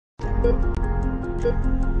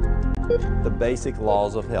The basic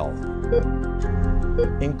laws of health.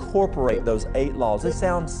 Incorporate those 8 laws. They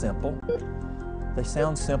sound simple. They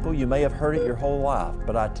sound simple. You may have heard it your whole life,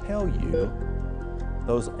 but I tell you,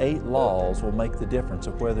 those 8 laws will make the difference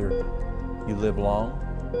of whether you live long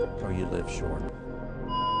or you live short.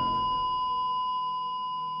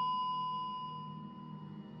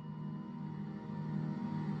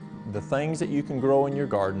 The things that you can grow in your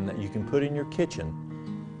garden, that you can put in your kitchen,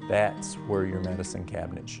 that's where your medicine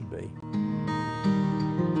cabinet should be.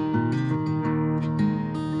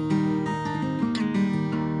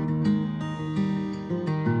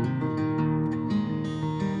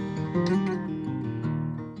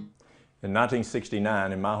 In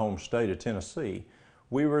 1969, in my home state of Tennessee,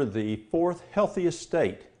 we were the 4th healthiest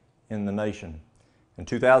state in the nation. In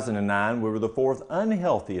 2009, we were the 4th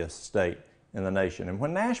unhealthiest state in the nation. And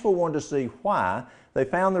when Nashville wanted to see why, they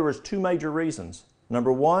found there was 2 major reasons.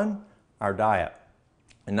 Number 1, our diet.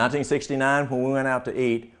 In 1969, when we went out to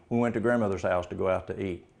eat, we went to grandmother's house to go out to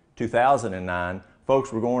eat. 2009,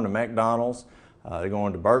 folks were going to McDonald's, they're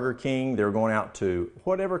going to Burger King, they were going out to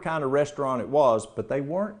whatever kind of restaurant it was, but they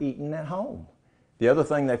weren't eating at home. The other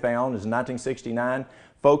thing they found is in 1969,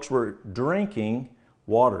 folks were drinking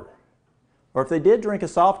water. Or if they did drink a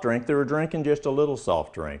soft drink, they were drinking just a little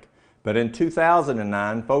soft drink. But in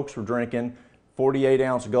 2009, folks were drinking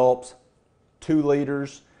 48-ounce gulps, 2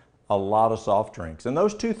 liters, a lot of soft drinks. And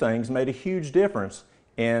those 2 things made a huge difference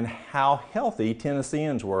in how healthy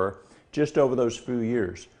Tennesseans were just over those few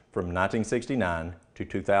years, from 1969 to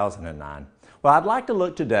 2009. Well, I'd like to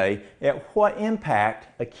look today at what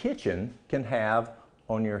impact a kitchen can have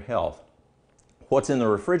on your health. What's in the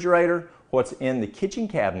refrigerator, what's in the kitchen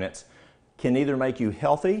cabinets can either make you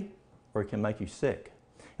healthy or it can make you sick.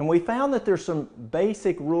 And we found that there's some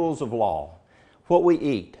basic rules of law. What we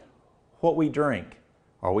eat, what we drink,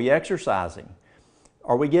 are we exercising?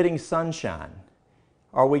 Are we getting sunshine?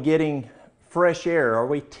 Are we getting fresh air? Are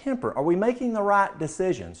we temperate? Are we making the right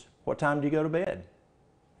decisions? What time do you go to bed?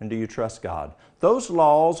 And do you trust God? Those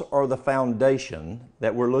laws are the foundation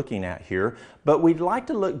that we're looking at here, but we'd like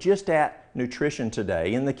to look just at nutrition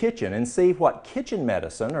today in the kitchen and see what kitchen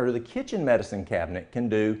medicine or the kitchen medicine cabinet can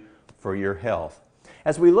do for your health.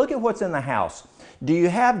 As we look at what's in the house, do you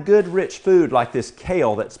have good rich food like this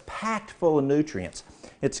kale that's packed full of nutrients?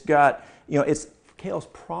 It's got, kale's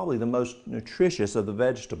probably the most nutritious of the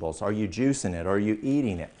vegetables. Are you juicing it? Are you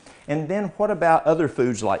eating it? And then what about other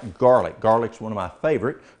foods like garlic? Garlic's one of my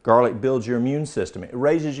favorite. Garlic builds your immune system. It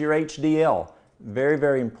raises your HDL. Very,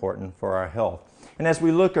 very important for our health. And as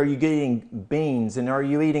we look, are you eating beans and are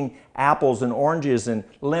you eating apples and oranges and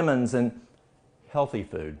lemons and healthy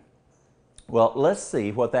food? Well, let's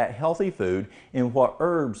see what that healthy food and what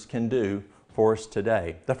herbs can do for us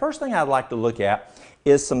today. The first thing I'd like to look at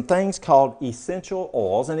is some things called essential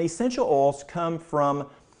oils, and essential oils come from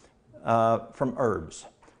herbs.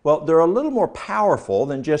 Well, they're a little more powerful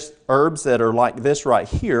than just herbs that are like this right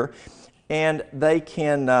here, and they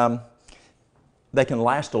can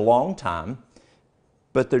last a long time,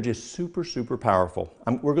 but they're just super, super powerful.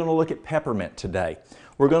 We're going to look at peppermint today.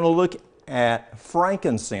 We're going to look at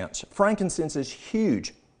frankincense. Frankincense is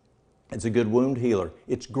huge. It's a good wound healer.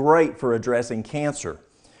 It's great for addressing cancer.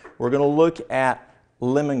 We're going to look at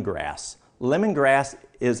lemongrass. Lemongrass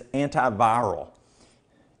is antiviral.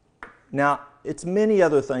 Now, it's many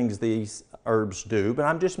other things these herbs do, but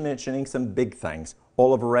I'm just mentioning some big things.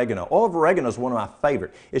 Oil of oregano. Oil of oregano is one of my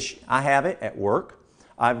favorite. I have it at work.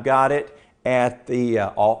 I've got it at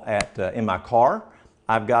in my car.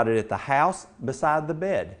 I've got it at the house beside the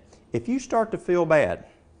bed. If you start to feel bad,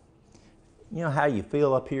 you know how you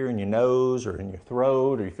feel up here in your nose or in your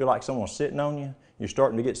throat, or you feel like someone's sitting on you, you're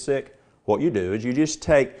starting to get sick, what you do is you just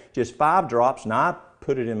take just 5 drops, and I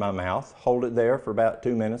put it in my mouth, hold it there for about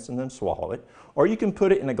 2 minutes and then swallow it. Or you can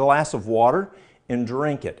put it in a glass of water and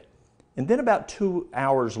drink it. And then about 2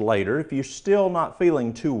 hours later, if you're still not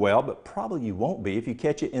feeling too well, but probably you won't be if you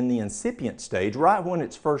catch it in the incipient stage, right when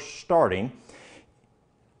it's first starting,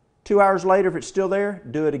 2 hours later, if it's still there,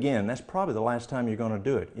 do it again. That's probably the last time you're going to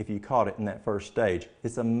do it if you caught it in that first stage.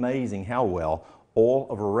 It's amazing how well oil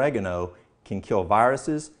of oregano can kill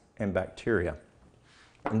viruses and bacteria.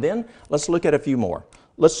 And then let's look at a few more.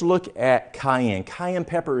 Let's look at cayenne. Cayenne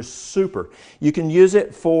pepper is super. You can use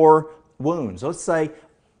it for wounds. Let's say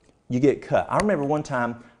you get cut. I remember one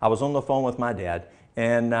time I was on the phone with my dad,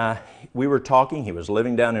 and we were talking. He was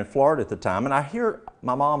living down in Florida at the time, and I hear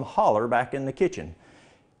my mom holler back in the kitchen.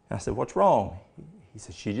 I said, "What's wrong?" He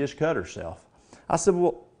said, "She just cut herself." I said,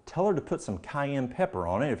 "Well, tell her to put some cayenne pepper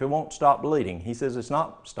on it if it won't stop bleeding." He says, "It's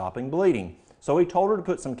not stopping bleeding." So he told her to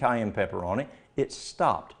put some cayenne pepper on it. It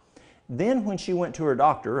stopped. Then when she went to her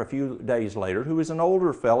doctor a few days later, who was an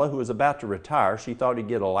older fellow who was about to retire, she thought he'd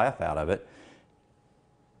get a laugh out of it.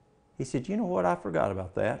 He said, you know what, I forgot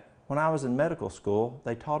about that. When I was in medical school,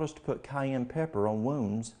 they taught us to put cayenne pepper on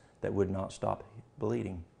wounds that would not stop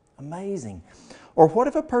bleeding. Amazing. Or what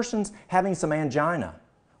if a person's having some angina?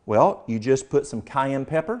 Well, you just put some cayenne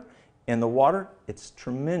pepper in the water. It's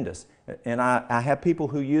tremendous. And I have people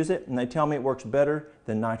who use it and they tell me it works better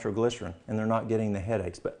than nitroglycerin and they're not getting the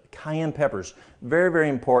headaches. But cayenne pepper's very, very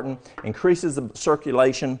important. Increases the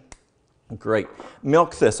circulation. Great.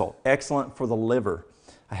 Milk thistle, excellent for the liver.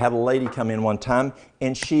 I had a lady come in one time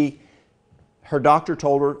and her doctor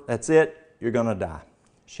told her, that's it, you're going to die.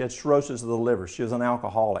 She had cirrhosis of the liver. She was an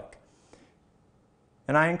alcoholic.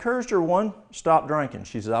 And I encouraged her, one, stop drinking.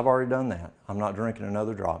 She said, I've already done that. I'm not drinking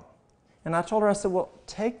another drop. And I told her, I said, well,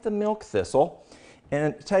 take the milk thistle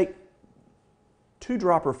and take 2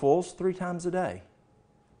 dropperfuls 3 times a day.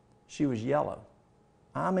 She was yellow.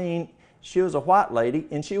 I mean, she was a white lady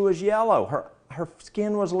and she was yellow. Her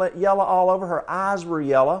skin was yellow all over. Her eyes were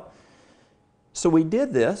yellow. So we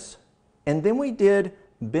did this, and then we did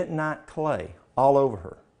bentonite clay all over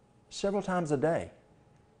her several times a day.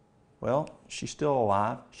 Well, she's still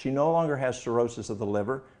alive. She no longer has cirrhosis of the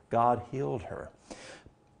liver. God healed her.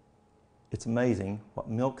 It's amazing what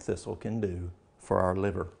milk thistle can do for our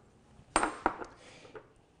liver.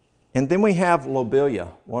 And then we have lobelia,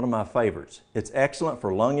 one of my favorites. It's excellent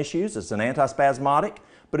for lung issues. It's an antispasmodic,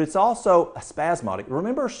 but it's also a spasmodic.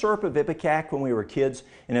 Remember syrup of ipecac when we were kids?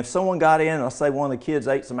 And if someone got in, let's say one of the kids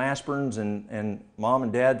ate some aspirins and mom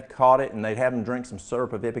and dad caught it and they'd have them drink some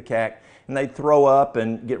syrup of ipecac and they'd throw up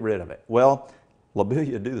and get rid of it. Well,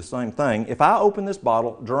 lobelia do the same thing. If I opened this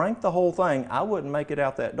bottle, drank the whole thing, I wouldn't make it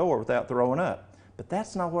out that door without throwing up. But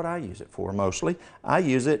that's not what I use it for mostly. I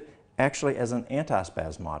use it actually as an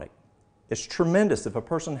antispasmodic. It's tremendous if a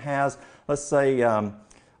person has, let's say,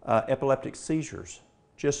 epileptic seizures.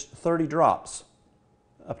 Just 30 drops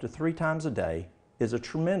up to 3 times a day is a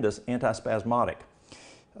tremendous antispasmodic.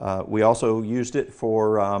 We also used it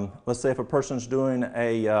for, let's say if a person's doing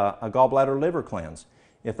a gallbladder liver cleanse.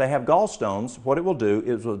 If they have gallstones, what it will do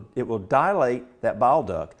is it will dilate that bile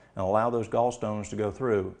duct and allow those gallstones to go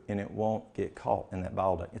through and it won't get caught in that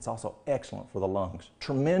bile duct. It's also excellent for the lungs.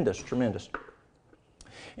 Tremendous, tremendous.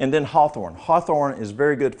 And then hawthorn. Hawthorn is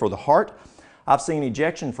very good for the heart. I've seen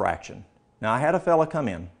ejection fraction. Now I had a fella come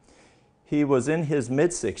in. He was in his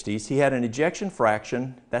mid-60s. He had an ejection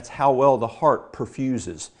fraction. That's how well the heart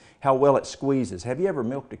perfuses, how well it squeezes. Have you ever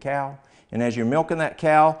milked a cow? And as you're milking that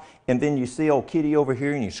cow, and then you see old kitty over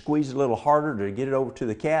here and you squeeze it a little harder to get it over to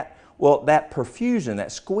the cat, well, that perfusion,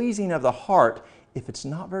 that squeezing of the heart, if it's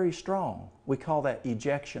not very strong, we call that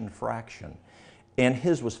ejection fraction. And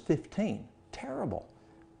his was 15. Terrible.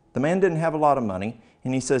 The man didn't have a lot of money,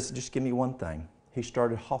 and he says, just give me one thing. He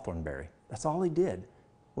started hawthornberry. That's all he did.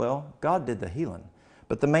 Well, God did the healing.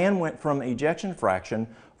 But the man went from ejection fraction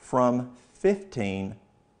from 15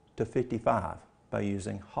 to 55 by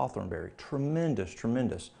using hawthornberry. Tremendous,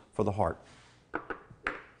 tremendous for the heart.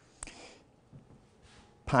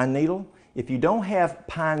 Pine needle. If you don't have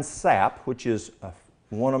pine sap, which is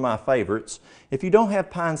one of my favorites, if you don't have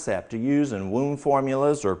pine sap to use in wound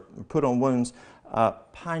formulas or put on wounds,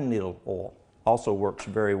 pine needle oil also works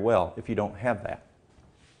very well if you don't have that.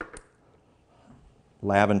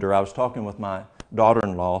 Lavender. I was talking with my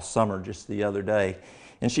daughter-in-law, Summer, just the other day,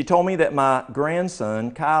 and she told me that my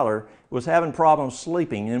grandson, Kyler, was having problems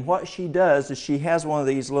sleeping, and what she does is she has one of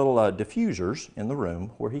these little diffusers in the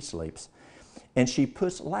room where he sleeps, and she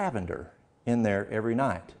puts lavender in there every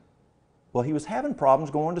night. Well, he was having problems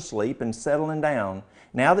going to sleep and settling down.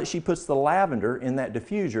 Now that she puts the lavender in that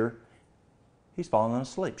diffuser, he's falling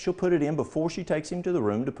asleep. She'll put it in before she takes him to the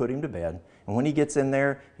room to put him to bed. And when he gets in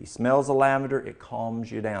there, he smells the lavender, it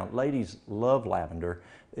calms you down. Ladies love lavender.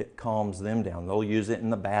 It calms them down. They'll use it in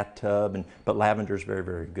the bathtub, but lavender is very,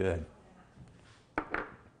 very good.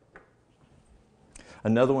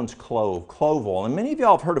 Another one's clove oil. And many of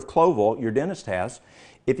y'all have heard of clove oil, your dentist has.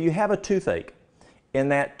 If you have a toothache,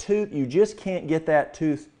 and that tooth, you just can't get that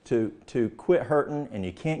tooth to quit hurting, and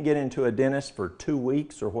you can't get into a dentist for 2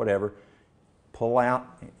 weeks or whatever, pull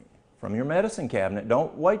out from your medicine cabinet.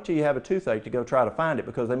 Don't wait till you have a toothache to go try to find it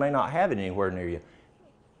because they may not have it anywhere near you.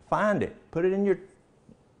 Find it. Put it in your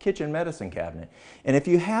kitchen medicine cabinet. And if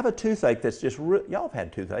you have a toothache that's just, y'all have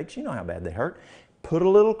had toothaches, you know how bad they hurt. Put a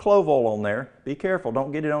little clove oil on there. Be careful,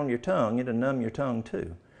 don't get it on your tongue. It'll numb your tongue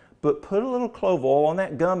too. But put a little clove oil on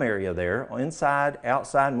that gum area there, inside,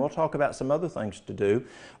 outside, and we'll talk about some other things to do.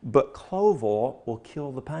 But clove oil will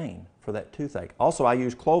kill the pain. for that toothache. Also, I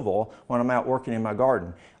use clove oil when I'm out working in my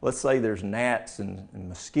garden. Let's say there's gnats and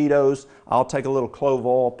mosquitoes. I'll take a little clove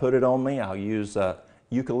oil, put it on me. I'll use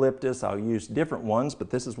eucalyptus. I'll use different ones, but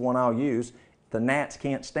this is one I'll use. The gnats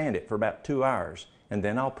can't stand it for about 2 hours, and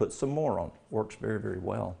then I'll put some more on. Works very, very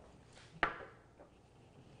well.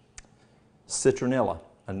 Citronella,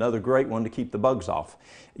 another great one to keep the bugs off.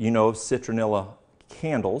 You know citronella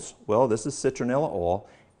candles. Well, this is citronella oil,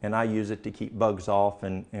 and I use it to keep bugs off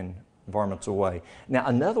and varmints away. Now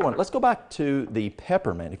another one, let's go back to the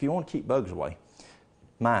peppermint. If you want to keep bugs away,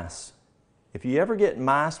 mice. If you ever get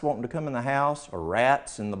mice wanting to come in the house, or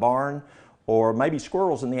rats in the barn, or maybe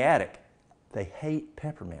squirrels in the attic, they hate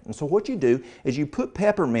peppermint. And so what you do is you put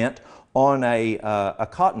peppermint on a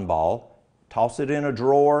cotton ball, toss it in a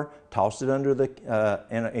drawer, toss it under the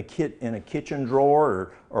in a kitchen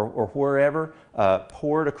drawer or wherever.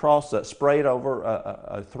 Pour it across, spray it over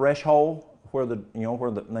a threshold where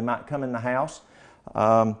they might come in the house.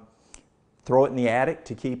 Throw it in the attic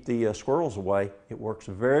to keep the squirrels away. It works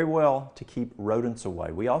very well to keep rodents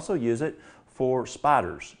away. We also use it for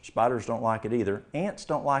spiders. Spiders don't like it either. Ants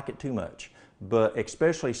don't like it too much, but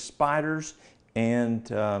especially spiders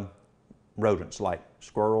and rodents like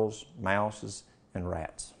squirrels, mouses, and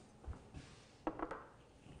rats.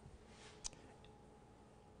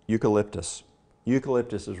 Eucalyptus.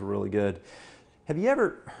 Eucalyptus is really good. Have you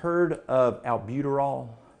ever heard of albuterol?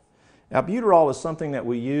 Albuterol is something that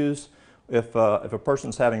we use if a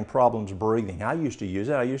person's having problems breathing. I used to use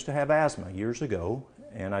it. I used to have asthma years ago,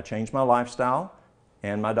 and I changed my lifestyle.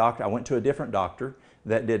 And I went to a different doctor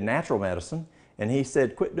that did natural medicine, and he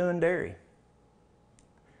said, quit doing dairy.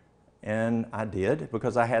 And I did,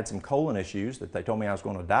 because I had some colon issues that they told me I was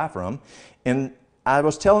going to die from. And I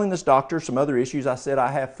was telling this doctor some other issues. I said,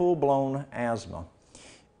 I have full-blown asthma.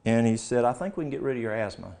 And he said, I think we can get rid of your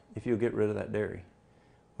asthma if you'll get rid of that dairy.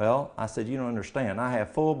 Well, I said, you don't understand. I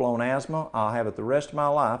have full-blown asthma. I'll have it the rest of my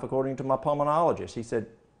life, according to my pulmonologist. He said,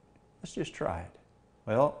 let's just try it.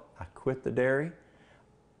 Well, I quit the dairy.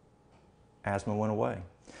 Asthma went away.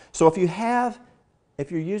 So if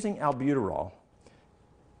you're using albuterol,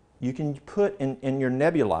 you can put in your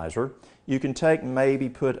nebulizer, you can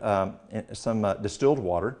put some distilled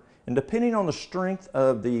water, and depending on the strength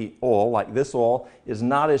of the oil, like this oil is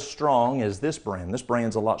not as strong as this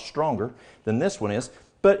brand's a lot stronger than this one is,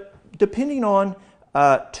 but depending on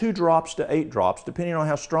 2 drops to 8 drops, depending on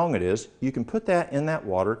how strong it is, you can put that in that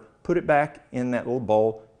water, put it back in that little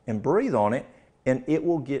bowl, and breathe on it, and it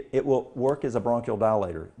will work as a bronchial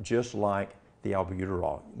dilator, just like the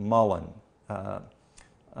albuterol. Mullein,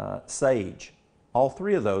 sage, all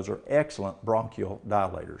 3 of those are excellent bronchial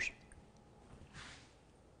dilators.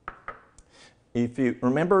 If you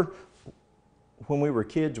remember, when we were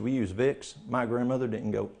kids, we used Vicks. My grandmother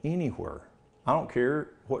didn't go anywhere. I don't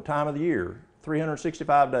care what time of the year,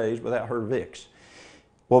 365 days without her Vicks.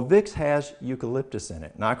 Well, Vicks has eucalyptus in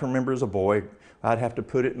it. And I can remember as a boy, I'd have to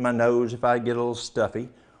put it in my nose if I get a little stuffy.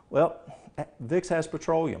 Well, Vicks has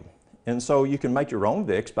petroleum. And so you can make your own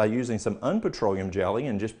Vicks by using some unpetroleum jelly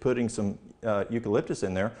and just putting some eucalyptus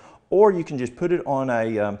in there. Or you can just put it on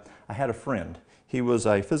I had a friend. He was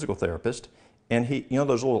a physical therapist. And you know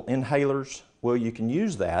those little inhalers? Well, you can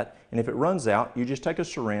use that, and if it runs out, you just take a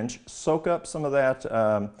syringe, soak up some of that,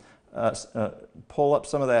 pull up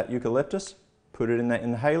some of that eucalyptus, put it in that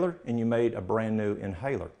inhaler, and you made a brand new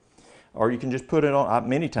inhaler. Or you can just put it on,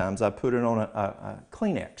 many times I put it on a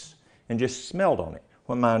Kleenex and just smelled on it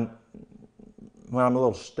when I'm a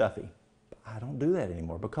little stuffy. I don't do that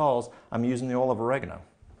anymore because I'm using the oil of oregano.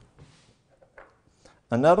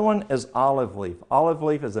 Another one is olive leaf. Olive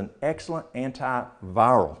leaf is an excellent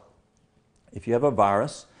antiviral. If you have a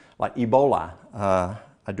virus like Ebola,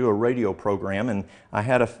 I do a radio program, and I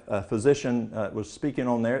had a physician was speaking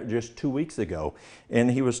on there just 2 weeks ago,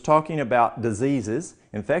 and he was talking about diseases,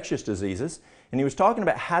 infectious diseases, and he was talking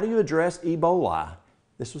about how do you address Ebola.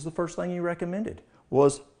 This was the first thing he recommended,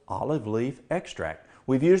 was olive leaf extract.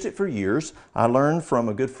 We've used it for years. I learned from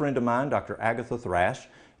a good friend of mine, Dr. Agatha Thrash,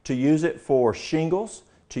 to use it for shingles,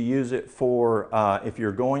 to use it for if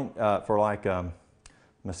you're going for like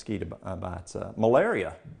mosquito bites,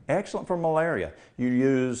 malaria. Excellent for malaria. You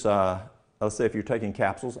use, let's say if you're taking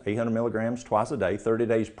capsules, 800 milligrams twice a day, 30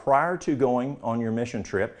 days prior to going on your mission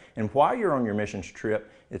trip. And while you're on your mission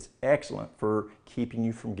trip, it's excellent for keeping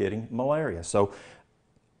you from getting malaria. So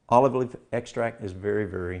olive leaf extract is very,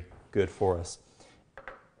 very good for us.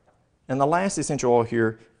 And the last essential oil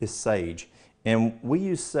here is sage. And we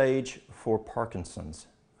use sage for Parkinson's.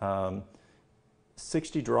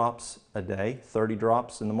 60 drops a day, 30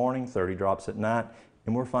 drops in the morning, 30 drops at night,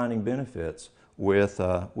 and we're finding benefits with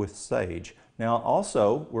sage. Now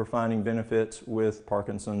also, we're finding benefits with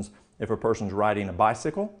Parkinson's if a person's riding a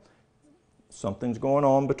bicycle. Something's going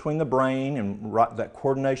on between the brain and that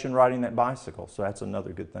coordination riding that bicycle. So that's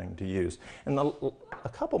another good thing to use. And a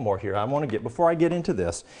couple more here I want to get, before I get into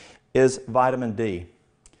this, is vitamin D.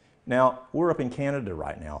 Now, we're up in Canada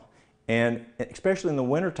right now. And especially in the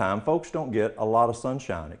wintertime, folks don't get a lot of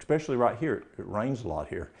sunshine, especially right here. It rains a lot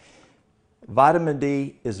here. Vitamin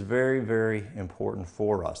D is very, very important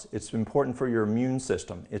for us. It's important for your immune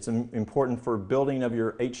system. It's important for building of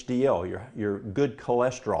your HDL, your good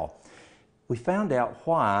cholesterol. We found out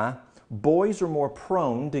why boys are more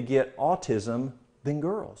prone to get autism than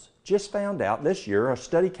girls. Just found out this year, a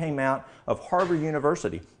study came out of Harvard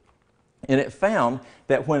University, and it found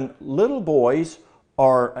that when little boys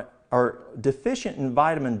are deficient in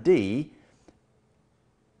vitamin D,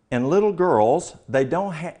 and little girls, they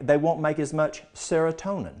won't make as much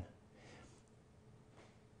serotonin,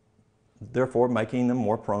 therefore making them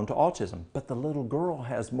more prone to autism. But the little girl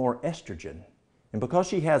has more estrogen. And because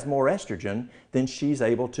she has more estrogen, then she's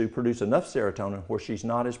able to produce enough serotonin where she's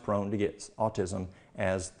not as prone to get autism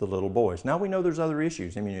as the little boys. Now we know there's other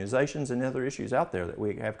issues, immunizations and other issues out there that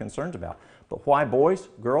we have concerns about. But why boys,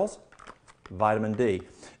 girls? Vitamin D.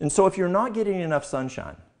 And so if you're not getting enough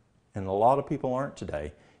sunshine, and a lot of people aren't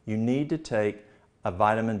today, you need to take a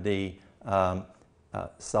vitamin D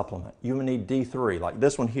supplement. You need D3. Like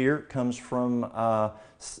this one here comes from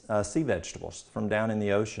sea vegetables from down in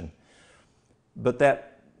the ocean. But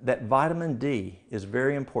that vitamin D is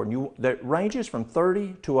very important. That ranges from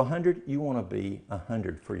 30 to 100. You want to be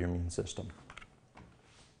 100 for your immune system.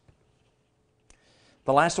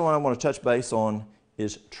 The last one I want to touch base on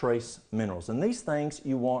is trace minerals. And these things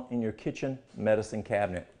you want in your kitchen medicine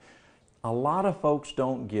cabinet. A lot of folks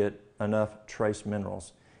don't get enough trace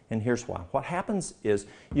minerals. And here's why. What happens is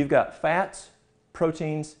you've got fats,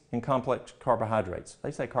 proteins, and complex carbohydrates.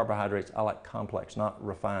 They say carbohydrates, I like complex, not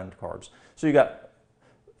refined carbs. So you got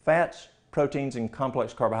fats, proteins, and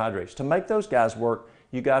complex carbohydrates. To make those guys work,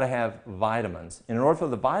 you got to have vitamins. And in order for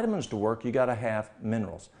the vitamins to work, you got to have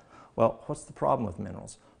minerals. Well, what's the problem with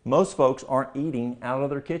minerals? Most folks aren't eating out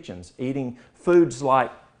of their kitchens, eating foods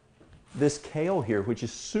like this kale here, which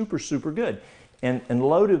is super, super good and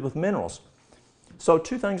loaded with minerals. So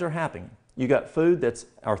two things are happening. You got food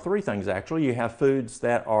or three things actually. You have foods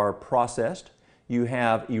that are processed, you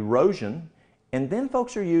have erosion, and then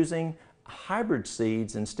folks are using hybrid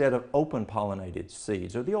seeds instead of open pollinated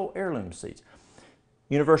seeds, or the old heirloom seeds.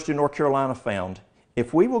 University of North Carolina found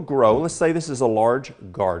if we will grow, let's say this is a large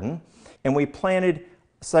garden, and we planted,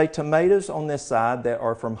 say, tomatoes on this side that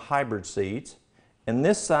are from hybrid seeds, and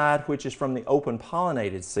this side, which is from the open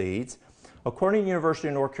pollinated seeds, according to the University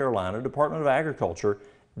of North Carolina, Department of Agriculture,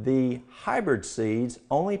 the hybrid seeds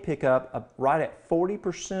only pick up right at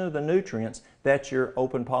 40% of the nutrients that your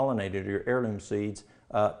open pollinated or your heirloom seeds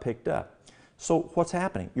picked up. So what's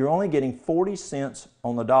happening? You're only getting 40 cents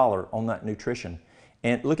on the dollar on that nutrition.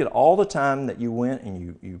 And look at all the time that you went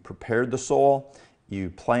and you prepared the soil,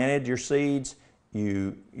 you planted your seeds,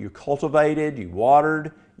 you cultivated, you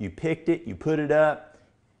watered, you picked it, you put it up.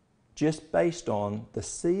 Just based on the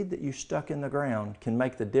seed that you stuck in the ground can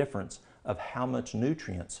make the difference of how much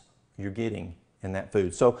nutrients you're getting in that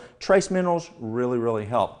food. So trace minerals really, really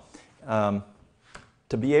help.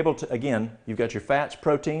 To be able to, again, you've got your fats,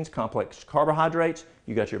 proteins, complex carbohydrates,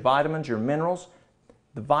 you've got your vitamins, your minerals.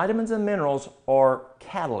 The vitamins and minerals are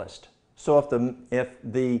catalysts. So if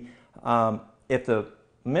the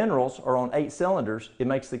minerals are on 8 cylinders, it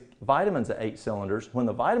makes the vitamins at 8 cylinders. When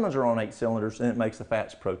the vitamins are on 8 cylinders, then it makes the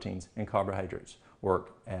fats, proteins, and carbohydrates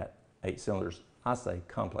work at 8 cylinders. I say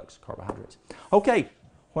complex carbohydrates. Okay,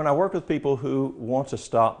 when I work with people who want to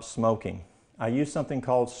stop smoking, I use something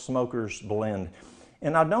called Smoker's Blend.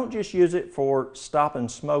 And I don't just use it for stopping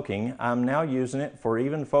smoking. I'm now using it for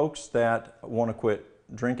even folks that want to quit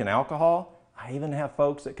drinking alcohol. I even have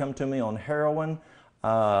folks that come to me on heroin,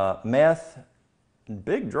 meth,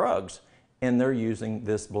 big drugs, and they're using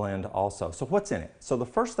this blend also. So what's in it? So the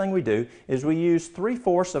first thing we do is we use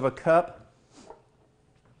 3/4 of a cup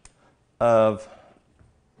of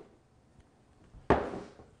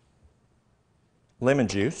lemon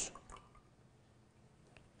juice,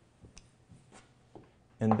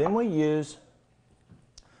 and then we use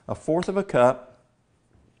 1/4 of a cup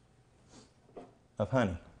of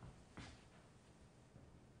honey.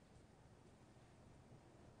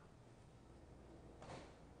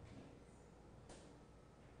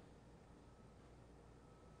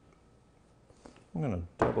 I'm going to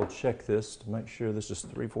double check this to make sure this is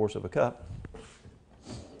 3/4 of a cup.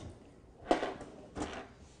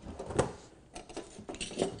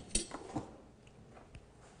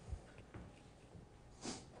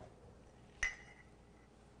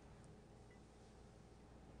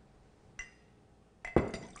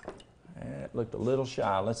 That looked a little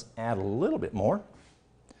shy. Let's add a little bit more.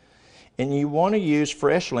 And you want to use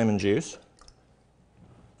fresh lemon juice.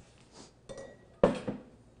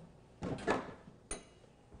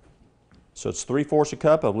 So it's 3/4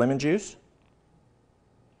 cup of lemon juice,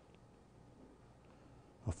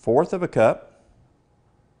 1/4 cup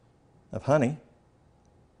of honey,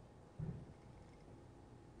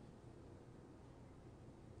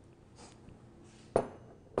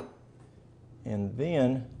 and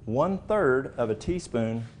then 1/3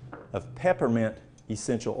 teaspoon of peppermint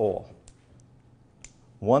essential oil.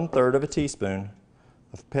 1/3 teaspoon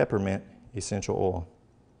of peppermint essential oil.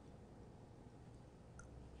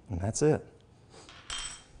 And that's it.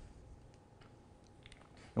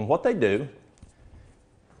 And what they do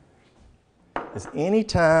is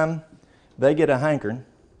anytime they get a hankering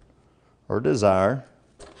or desire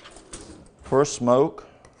for a smoke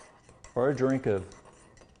or a drink of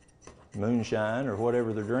moonshine or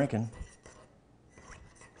whatever they're drinking,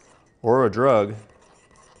 or a drug,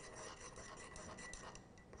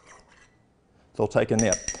 they'll take a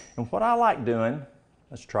nip. And what I like doing,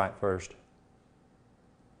 let's try it first.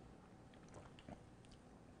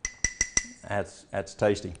 That's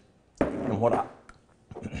tasty. And what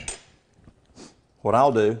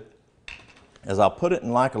I'll do is I'll put it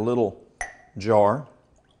in like a little jar.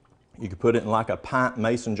 You could put it in like a pint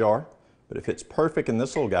mason jar, but it fits perfect in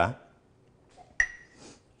this little guy.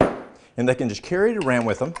 And they can just carry it around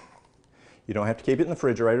with them. You don't have to keep it in the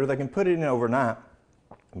refrigerator. They can put it in overnight.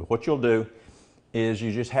 But what you'll do is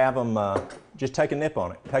you just have them, just take a nip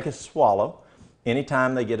on it. Take a swallow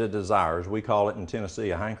anytime they get a desire, as we call it in Tennessee,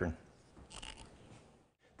 a hankering.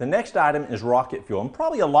 The next item is rocket fuel. And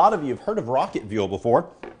probably a lot of you have heard of rocket fuel before.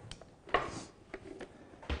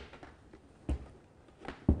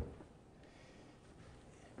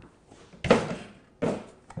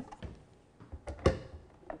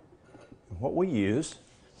 What we use,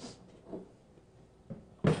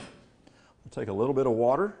 we'll take a little bit of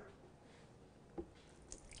water.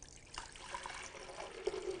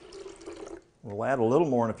 We'll add a little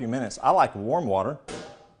more in a few minutes. I like warm water,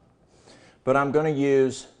 but I'm going to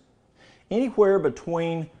use anywhere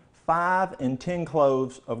between 5 and 10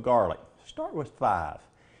 cloves of garlic. Start with 5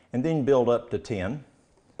 and then build up to 10.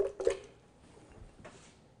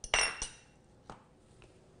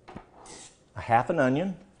 A half an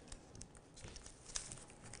onion.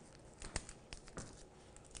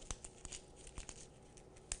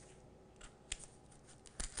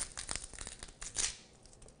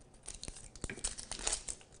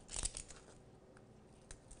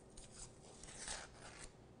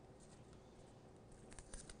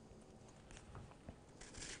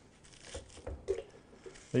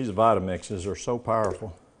 These Vitamixes are so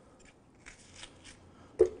powerful.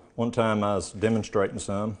 One time I was demonstrating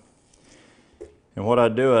some, and what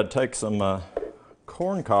I'd do, I'd take some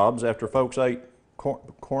corn cobs after folks ate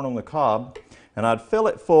corn on the cob, and I'd fill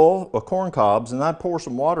it full of corn cobs, and I'd pour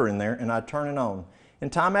some water in there, and I'd turn it on.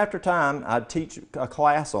 And time after time, I'd teach a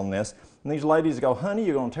class on this, and these ladies go, "Honey,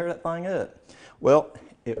 you're going to tear that thing up." Well,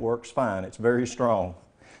 it works fine. It's very strong.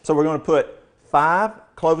 So we're going to put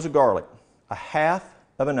 5 cloves of garlic, a half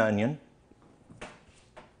of an onion.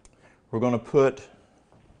 We're going to put,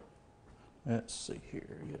 let's see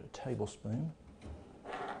here, get a tablespoon.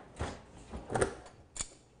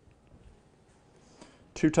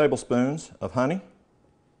 2 tablespoons of honey.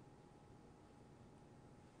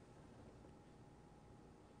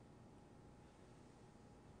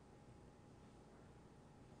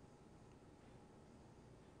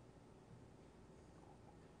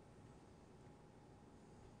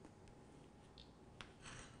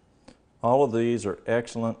 All of these are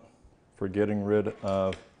excellent for getting rid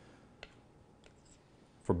of,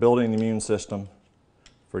 for building the immune system,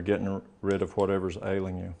 for getting rid of whatever's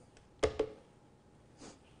ailing you.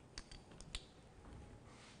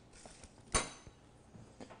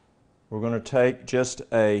 We're going to take just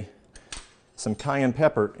some cayenne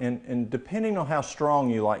pepper, and depending on how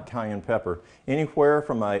strong you like cayenne pepper, anywhere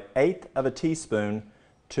from 1/8 teaspoon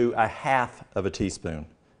to 1/2 teaspoon.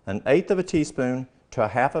 1/8 teaspoon to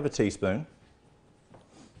 1/2 teaspoon.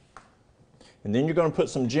 And then you're going to put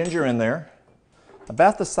some ginger in there,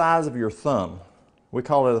 about the size of your thumb. We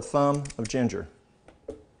call it a thumb of ginger.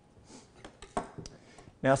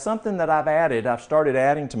 Now something that I've started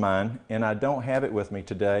adding to mine, and I don't have it with me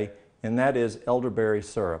today, and that is elderberry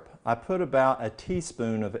syrup. I put about 1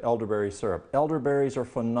 teaspoon of elderberry syrup. Elderberries are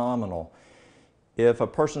phenomenal. If a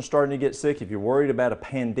person's starting to get sick, if you're worried about a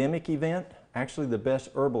pandemic event, actually the best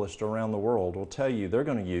herbalist around the world will tell you they're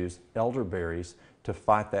going to use elderberries to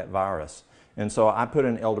fight that virus. And so I put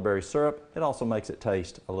in elderberry syrup. It also makes it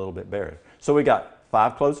taste a little bit better. So we got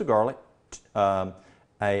 5 cloves of garlic, a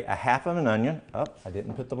half of an onion. Oh, I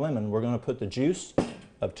didn't put the lemon. We're going to put the juice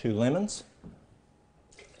of 2 lemons.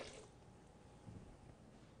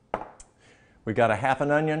 We've got a half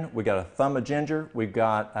an onion. We've got a thumb of ginger. We've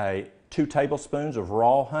got 2 tablespoons of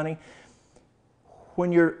raw honey.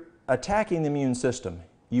 When you're attacking the immune system,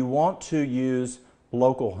 you want to use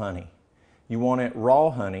local honey. You want it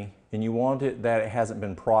raw honey, and you want it that it hasn't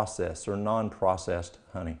been processed or non-processed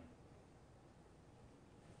honey.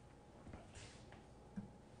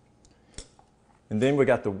 And then we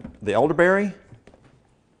got the elderberry.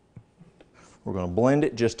 We're going to blend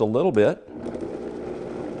it just a little bit.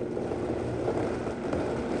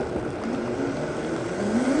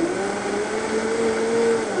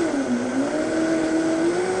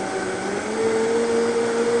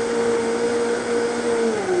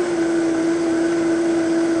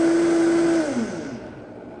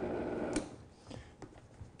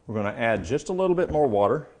 We're going to add just a little bit more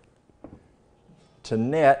water to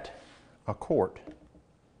net a quart.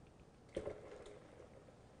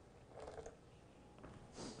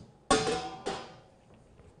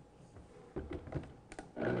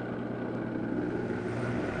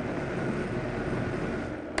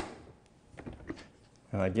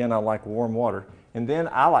 And again, I like warm water. And then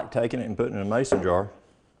I like taking it and putting it in a mason jar.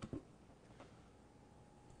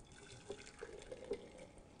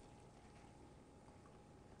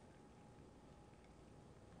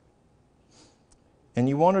 And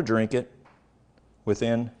you want to drink it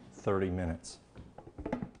within 30 minutes.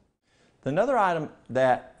 Another item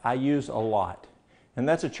that I use a lot, and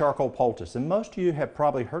that's a charcoal poultice. And most of you have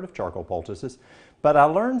probably heard of charcoal poultices, but I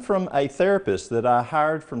learned from a therapist that I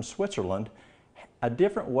hired from Switzerland a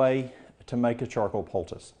different way to make a charcoal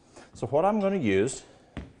poultice. So what I'm going to use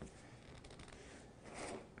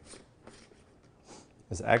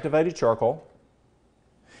is activated charcoal,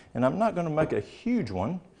 and I'm not going to make a huge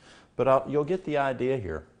one, but you'll get the idea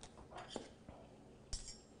here.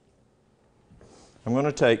 I'm going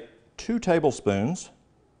to take 2 tablespoons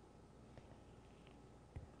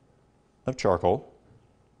of charcoal.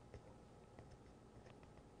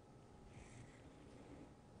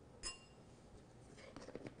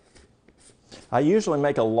 I usually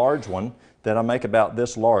make a large one that I make about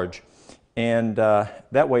this large, and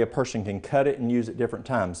that way a person can cut it and use it different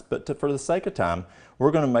times. But for the sake of time,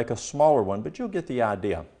 we're going to make a smaller one, but you'll get the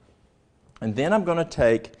idea. And then I'm going to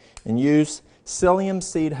take and use psyllium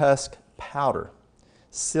seed husk powder.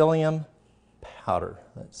 Psyllium powder.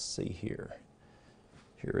 Let's see here.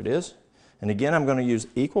 Here it is. And again, I'm going to use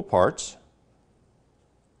equal parts.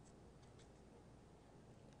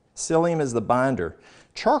 Psyllium is the binder.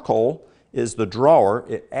 Charcoal is the drawer.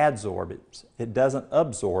 It adsorbs. It doesn't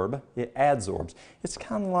absorb, it adsorbs. It's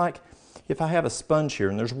kind of like if I have a sponge here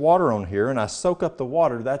and there's water on here and I soak up the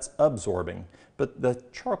water, that's absorbing. But the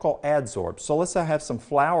charcoal adsorbs. So let's say I have some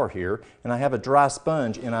flour here and I have a dry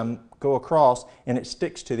sponge and I go across and it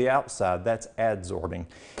sticks to the outside. That's adsorbing.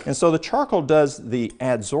 And so the charcoal does the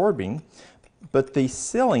adsorbing, but the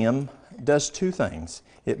psyllium does 2 things.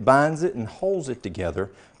 It binds it and holds it together,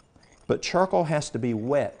 but charcoal has to be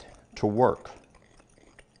wet to work.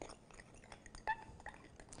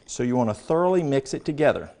 So you want to thoroughly mix it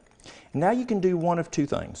together. Now you can do one of 2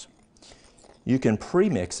 things. You can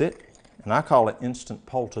pre-mix it, and I call it instant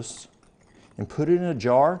poultice, and put it in a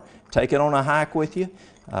jar, take it on a hike with you.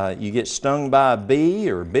 You get stung by a bee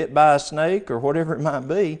or bit by a snake or whatever it might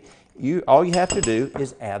be, all you have to do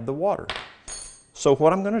is add the water. So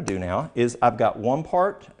what I'm going to do now is I've got 1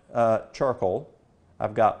 part charcoal,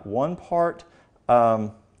 I've got 1 part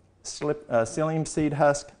psyllium seed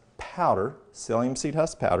husk powder,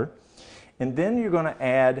 and then you're going to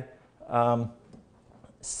add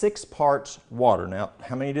 6 parts water. Now,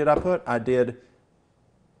 how many did I put? I did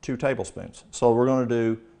 2 tablespoons. So we're going to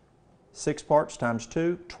do 6 parts times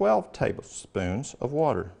 2, 12 tablespoons of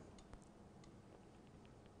water.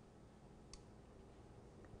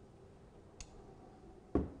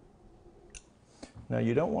 Now,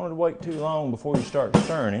 you don't want to wait too long before you start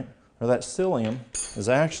stirring it, or that psyllium is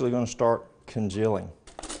actually going to start congealing.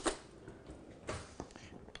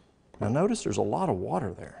 Now, notice there's a lot of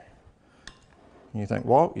water there. And you think,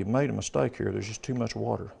 Walt, you've made a mistake here. There's just too much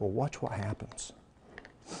water. Well, watch what happens.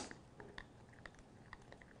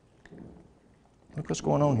 Look what's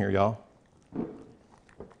going on here, y'all. I'm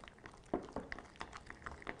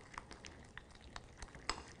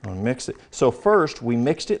going to mix it. So first, we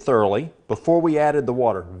mixed it thoroughly before we added the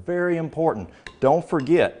water. Very important. Don't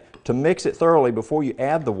forget to mix it thoroughly before you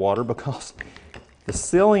add the water, because the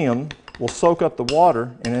psyllium will soak up the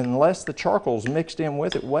water, and unless the charcoal is mixed in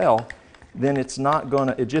with it well, then it's not going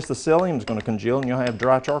to, the psyllium is going to congeal and you'll have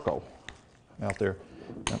dry charcoal out there.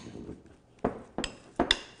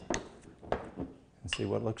 See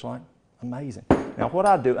what it looks like? Amazing. Now what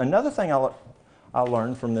I do, another thing I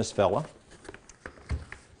learned from this fella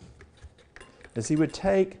is he would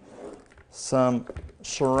take some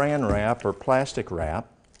saran wrap or plastic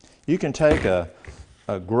wrap. You can take a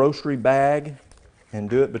grocery bag and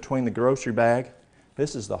do it between the grocery bag.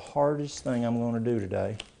 This is the hardest thing I'm going to do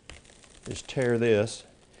today, is tear this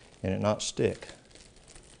and it not stick.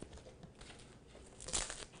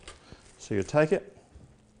 So you take it.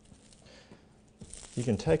 You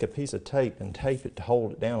can take a piece of tape and tape it to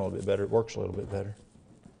hold it down a little bit better. It works a little bit better.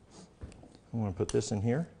 I'm going to put this in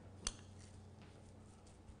here.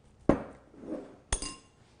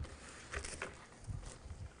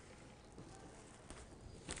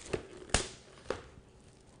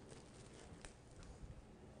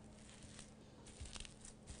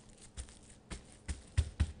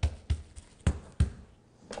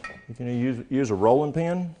 You can use a rolling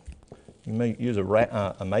pin. You may use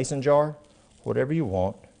a mason jar, whatever you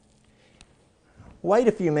want. Wait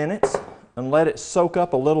a few minutes and let it soak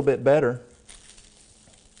up a little bit better.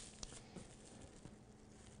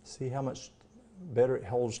 See how much better it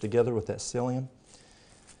holds together with that psyllium?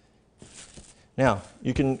 Now,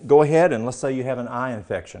 you can go ahead and let's say you have an eye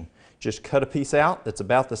infection. Just cut a piece out that's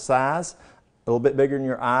about the size, a little bit bigger than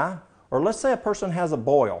your eye. Or let's say a person has a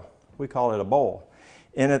boil. We call it a boil.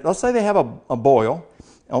 And let's say they have a boil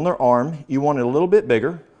on their arm. You want it a little bit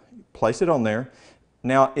bigger. Place it on there.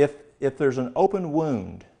 Now, if there's an open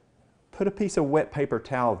wound, put a piece of wet paper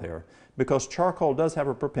towel there, because charcoal does have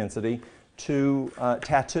a propensity to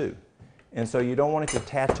tattoo. And so you don't want it to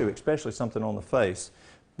tattoo, especially something on the face.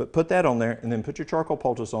 But put that on there, and then put your charcoal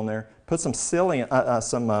poultice on there. Put some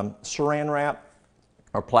saran wrap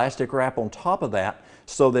or plastic wrap on top of that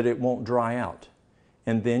so that it won't dry out.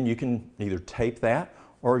 And then you can either tape that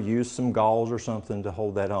or use some gauze or something to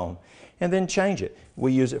hold that on. And then change it.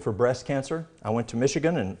 We use it for breast cancer. I went to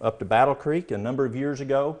Michigan and up to Battle Creek a number of years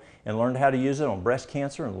ago and learned how to use it on breast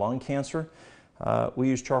cancer and lung cancer. We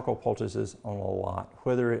use charcoal poultices on a lot,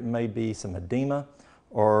 whether it may be some edema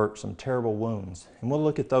or some terrible wounds. And we'll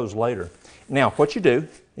look at those later. Now, what you do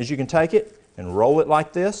is you can take it and roll it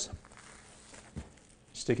like this,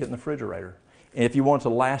 stick it in the refrigerator. And if you want it to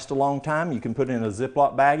last a long time, you can put it in a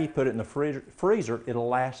Ziploc baggie, put it in the freezer. It'll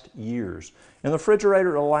last years. In the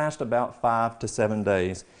refrigerator, it'll last about 5 to 7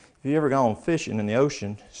 days. If you've ever gone fishing in the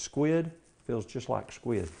ocean, squid feels just like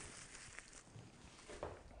squid.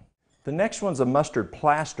 The next one's a mustard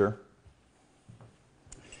plaster.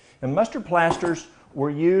 And mustard plasters were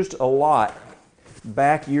used a lot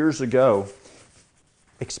back years ago,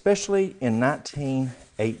 especially in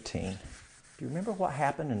 1918. Do you remember what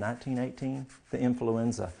happened in 1918? The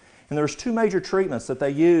influenza. And there was two major treatments that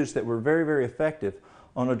they used that were very, very effective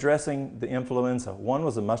on addressing the influenza. One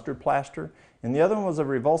was a mustard plaster, and the other one was a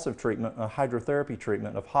revulsive treatment, a hydrotherapy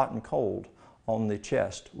treatment of hot and cold on the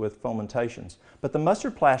chest with fomentations. But the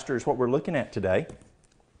mustard plaster is what we're looking at today.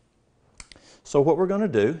 So what we're going to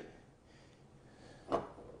do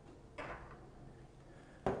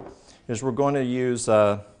is we're going to use,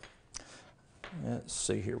 let's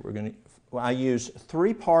see here, I use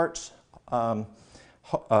 3 parts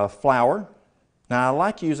flour. Now I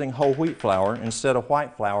like using whole wheat flour instead of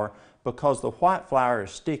white flour because the white flour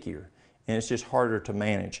is stickier and it's just harder to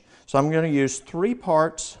manage. So I'm going to use 3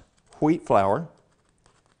 parts wheat flour.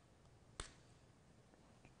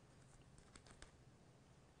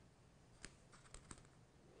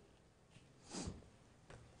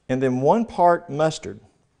 And then 1 part mustard.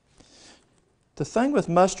 The thing with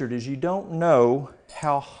mustard is you don't know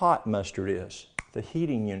how hot mustard is, the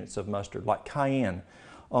heating units of mustard, like cayenne.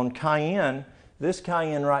 On cayenne, this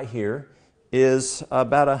cayenne right here is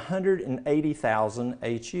about 180,000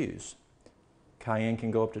 HUs. Cayenne can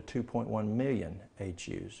go up to 2.1 million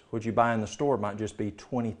HUs. What you buy in the store might just be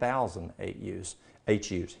 20,000 HUs,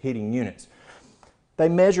 heating units. They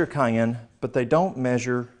measure cayenne, but they don't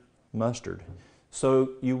measure mustard.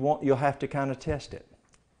 So you'll have to kind of test it.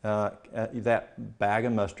 That bag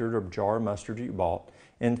of mustard or jar of mustard you bought,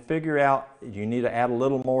 and figure out you need to add a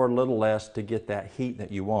little more, a little less to get that heat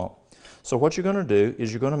that you want. So what you're going to do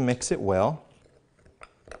is you're going to mix it well,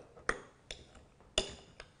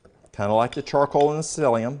 kind of like the charcoal and the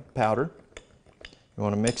psyllium powder. You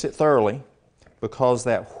want to mix it thoroughly because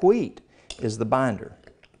that wheat is the binder.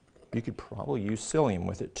 You could probably use psyllium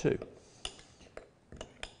with it too.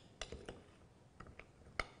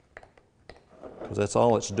 Because that's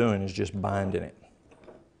all it's doing is just binding it.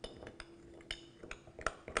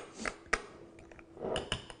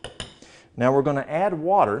 Now we're going to add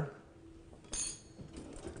water,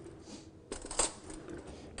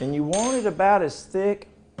 and you want it about as thick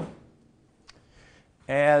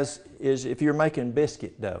as is if you're making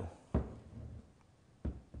biscuit dough.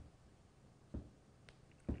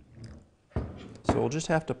 So we'll just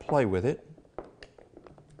have to play with it.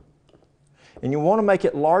 And you want to make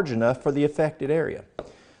it large enough for the affected area.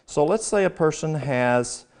 So let's say a person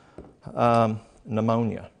has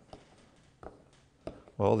pneumonia.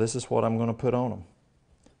 Well, this is what I'm going to put on them.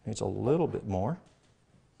 Needs a little bit more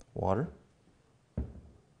water.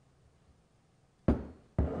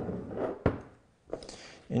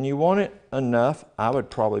 And you want it enough, I would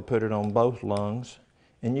probably put it on both lungs.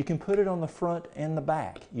 And you can put it on the front and the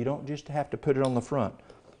back. You don't just have to put it on the front.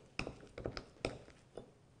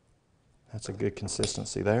 That's a good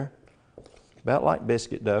consistency there. About like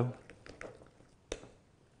biscuit dough.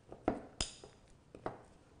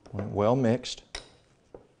 Well mixed.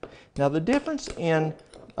 Now the difference in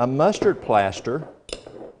a mustard plaster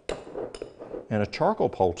and a charcoal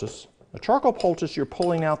poultice you're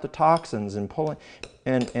pulling out the toxins and pulling,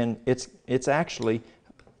 and it's actually,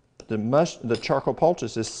 the charcoal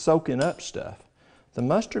poultice is soaking up stuff. The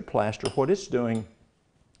mustard plaster, what it's doing,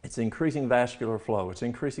 it's increasing vascular flow. It's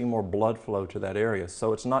increasing more blood flow to that area,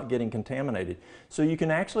 so it's not getting contaminated. So you can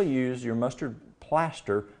actually use your mustard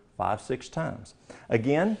plaster 5-6 times.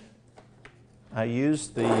 Again, I use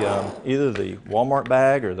the either the Walmart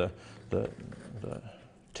bag or the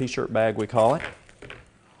t-shirt bag, we call it.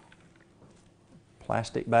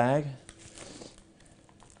 Plastic bag.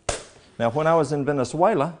 Now when I was in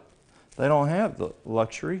Venezuela, they don't have the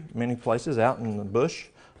luxury, many places out in the bush,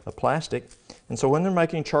 of plastic. And so when they're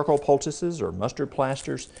making charcoal poultices or mustard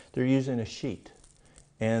plasters, they're using a sheet.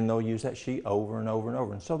 And they'll use that sheet over and over and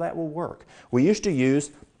over. And so that will work. We used to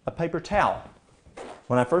use a paper towel.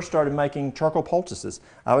 When I first started making charcoal poultices,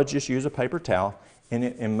 I would just use a paper towel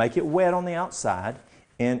and make it wet on the outside,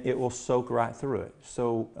 and it will soak right through it.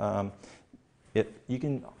 So you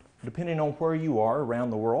can, depending on where you are around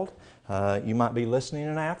the world, you might be listening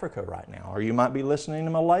in Africa right now, or you might be listening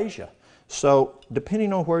in Malaysia. So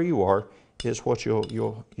depending on where you are is what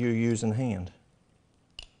you use in hand.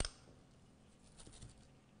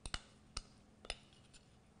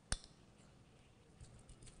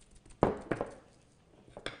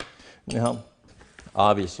 Now,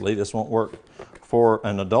 obviously, this won't work for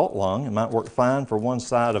an adult lung. It might work fine for one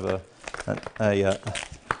side of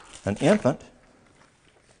an infant.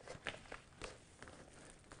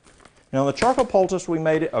 Now, the charcoal poultice, we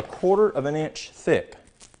made it 1/4 of an inch thick,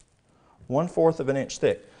 1/4 of an inch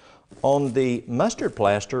thick. On the mustard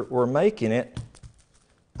plaster, we're making it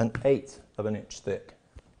 1/8 of an inch thick.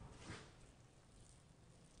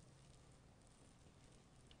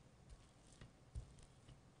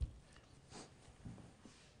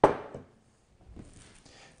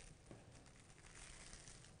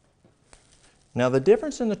 Now the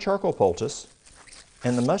difference in the charcoal poultice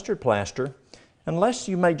and the mustard plaster, unless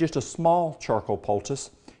you made just a small charcoal poultice,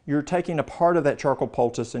 you're taking a part of that charcoal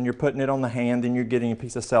poultice and you're putting it on the hand and you're getting a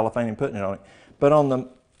piece of cellophane and putting it on it. But on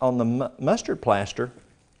the mustard plaster,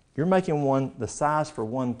 you're making one the size for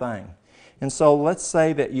one thing. And so let's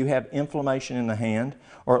say that you have inflammation in the hand,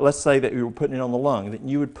 or let's say that you were putting it on the lung, that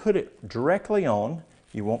you would put it directly on,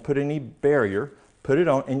 you won't put any barrier, put it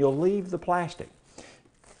on, and you'll leave the plastic.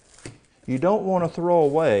 You don't want to throw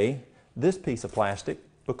away this piece of plastic,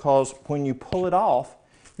 because when you pull it off,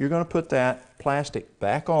 you're going to put that plastic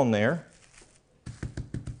back on there,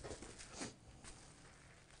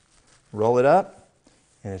 roll it up,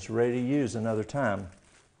 and it's ready to use another time.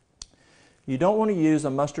 You don't want to use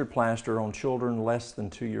a mustard plaster on children less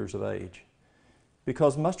than 2 years of age,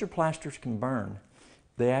 because mustard plasters can burn.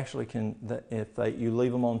 They actually can, if you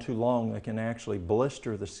leave them on too long, they can actually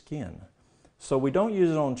blister the skin. So we don't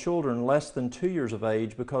use it on children less than 2 years of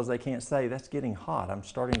age, because they can't say, that's getting hot, I'm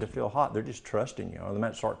starting to feel hot. They're just trusting you, or they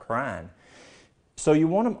might start crying. So you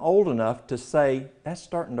want them old enough to say, that's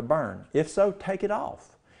starting to burn. If so, take it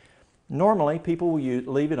off. Normally, people will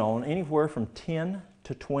leave it on anywhere from 10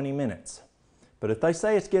 to 20 minutes. But if they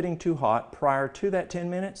say it's getting too hot prior to that 10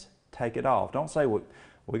 minutes, take it off. Don't say, well,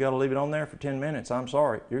 we got to leave it on there for 10 minutes. I'm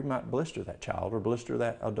sorry. You might blister that child or blister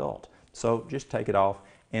that adult. So just take it off,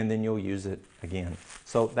 and then you'll use it again.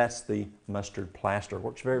 So that's the mustard plaster.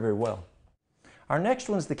 Works very, very well. Our next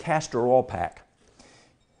one is the castor oil pack.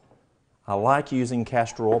 I like using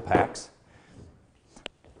castor oil packs.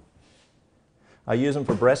 I use them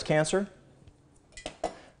for breast cancer.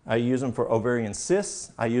 I use them for ovarian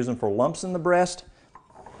cysts. I use them for lumps in the breast.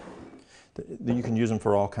 You can use them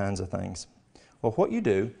for all kinds of things. Well, what you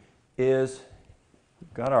do is,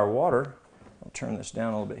 we've got our water. I'll turn this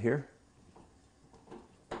down a little bit here.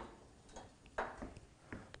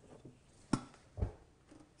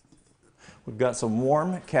 We've got some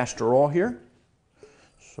warm castor oil here.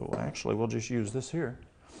 So actually we'll just use this here.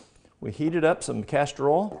 We heated up some castor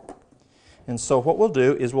oil. And so what we'll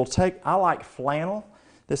do is we'll take, I like flannel.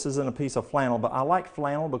 This isn't a piece of flannel, but I like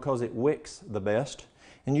flannel because it wicks the best.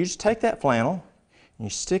 And you just take that flannel and you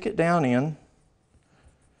stick it down in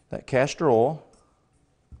that castor oil.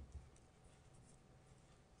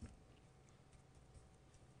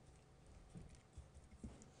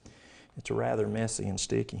 It's rather messy and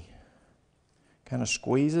sticky. Kind of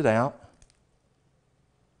squeeze it out.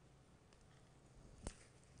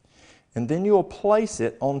 And then you'll place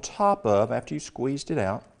it on top of, after you've squeezed it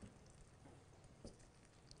out,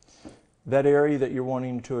 that area that you're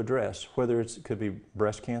wanting to address, whether it could be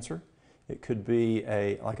breast cancer, it could be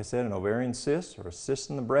like I said, an ovarian cyst or a cyst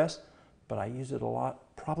in the breast, but I use it a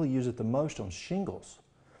lot, probably use it the most on shingles.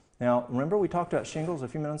 Now, remember we talked about shingles a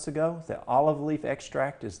few minutes ago? The olive leaf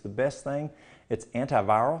extract is the best thing. It's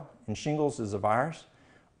antiviral, and shingles is a virus.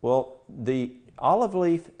 Well, the olive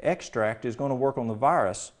leaf extract is going to work on the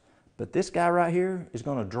virus, but this guy right here is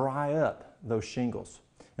going to dry up those shingles.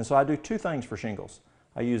 And so I do two things for shingles.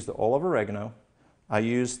 I use the oil of oregano, I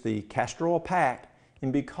use the castor oil pack,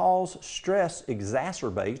 and because stress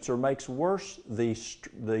exacerbates or makes worse the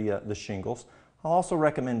shingles, I'll also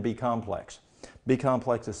recommend B-complex.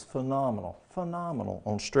 B-complex is phenomenal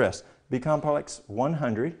on stress. B-complex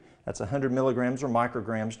 100, that's 100 milligrams or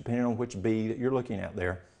micrograms depending on which B that you're looking at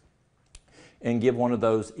there. And give one of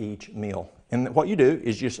those each meal. And what you do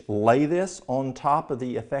is just lay this on top of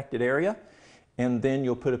the affected area, and then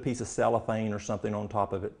you'll put a piece of cellophane or something on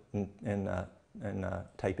top of it and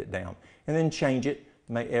tape it down. And then change it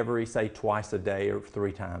every, say, twice a day or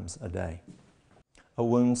 3 times a day. A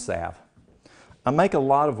wound salve. I make a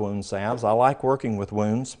lot of wound salves. I like working with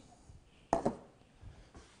wounds.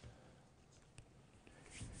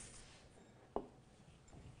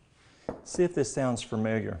 See if this sounds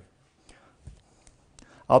familiar.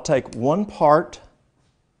 I'll take 1 part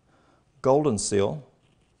golden seal,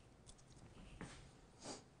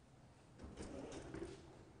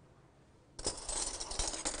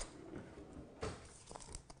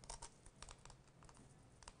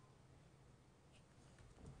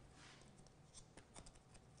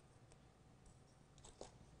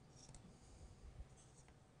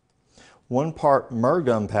 one part myrrh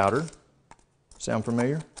gum powder. Sound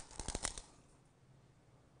familiar?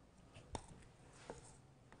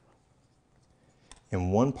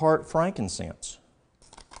 And 1 part frankincense.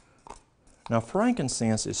 Now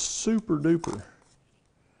frankincense is super duper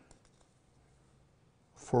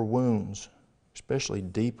for wounds, especially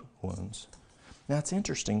deep wounds. Now it's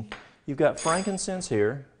interesting, you've got frankincense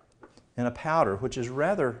here and a powder, which is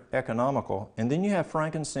rather economical, and then you have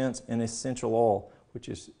frankincense and essential oil, which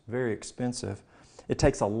is very expensive. It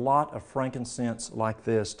takes a lot of frankincense like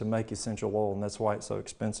this to make essential oil, and that's why it's so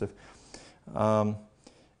expensive.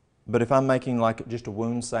 But if I'm making like just a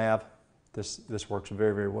wound salve, this works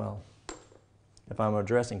very, very well. If I'm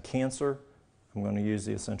addressing cancer, I'm going to use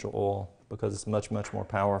the essential oil because it's much, much more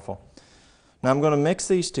powerful. Now I'm going to mix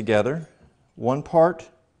these together. 1 part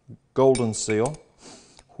golden seal,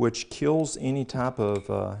 which kills any type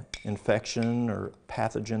of infection or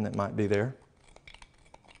pathogen that might be there.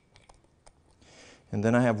 And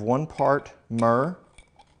then I have 1 part myrrh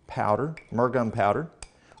powder, myrrh gum powder,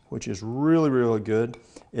 which is really, really good.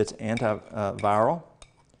 It's antiviral.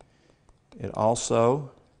 It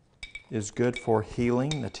also is good for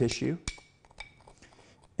healing the tissue.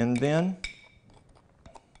 And then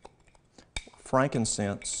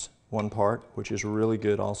frankincense, 1 part, which is really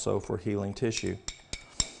good also for healing tissue.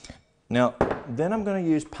 Now, then I'm going to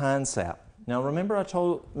use pine sap. Now remember I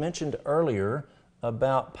mentioned earlier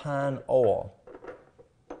about pine oil.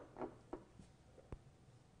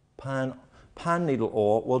 Pine needle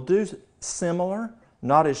oil will do similar,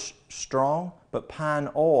 not as strong, but pine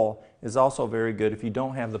oil is also very good if you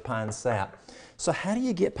don't have the pine sap. So how do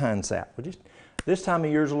you get pine sap? Well, this time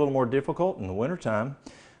of year is a little more difficult in the wintertime,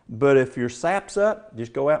 but if your sap's up,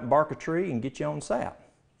 just go out and bark a tree and get your own sap.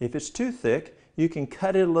 If it's too thick, you can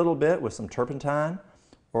cut it a little bit with some turpentine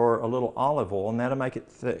or a little olive oil, and that'll make it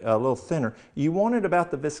a little thinner. You want it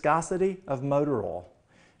about the viscosity of motor oil.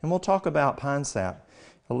 And we'll talk about pine sap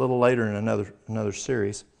a little later in another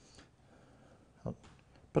series.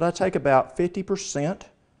 But I take about 50%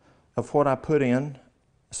 of what I put in,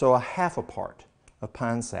 so a half a part of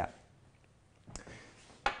pine sap.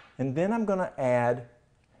 And then I'm going to add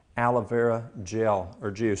aloe vera gel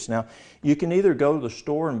or juice. Now, you can either go to the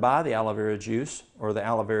store and buy the aloe vera juice or the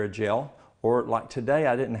aloe vera gel, or like today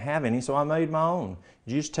I didn't have any, so I made my own.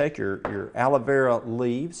 You just take your aloe vera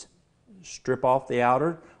leaves, strip off the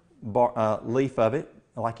outer leaf of it,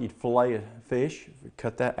 like you'd fillet a fish,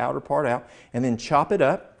 cut that outer part out, and then chop it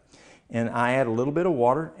up, and I add a little bit of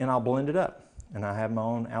water, and I'll blend it up. And I have my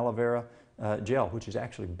own aloe vera gel, which is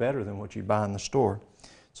actually better than what you buy in the store.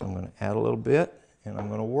 So I'm going to add a little bit, and I'm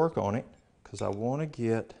going to work on it because I want to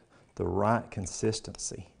get the right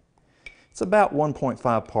consistency. It's about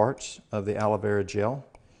 1.5 parts of the aloe vera gel,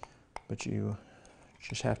 but you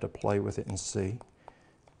just have to play with it and see.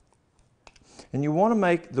 And you want to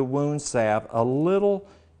make the wound salve a little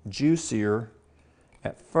juicier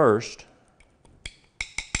at first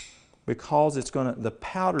because the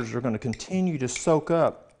powders are going to continue to soak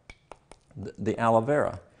up the aloe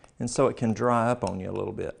vera, and so it can dry up on you a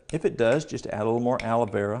little bit. If it does, just add a little more aloe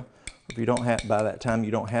vera. If you don't have, by that time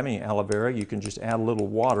you don't have any aloe vera, you can just add a little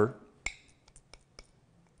water.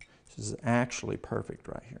 This is actually perfect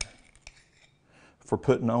right here for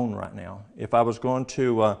putting on right now. If I was going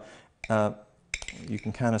to, you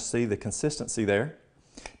can kind of see the consistency there,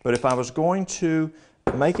 but if I was going to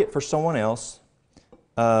make it for someone else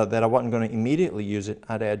that I wasn't going to immediately use it,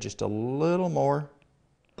 I'd add just a little more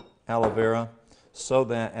aloe vera so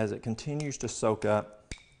that as it continues to soak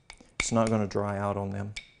up, it's not going to dry out on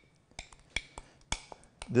them.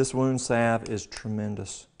 This wound salve is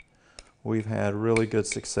tremendous. We've had really good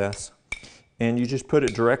success. And you just put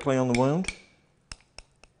it directly on the wound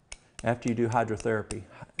after you do hydrotherapy.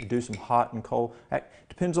 You do some hot and cold. It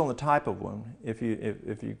depends on the type of wound. If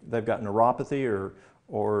they've got neuropathy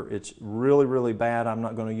or it's really, really bad, I'm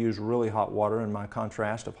not going to use really hot water in my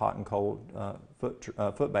contrast of hot and cold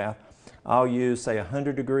foot bath. I'll use, say,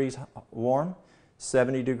 100 degrees warm,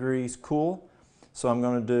 70 degrees cool. So I'm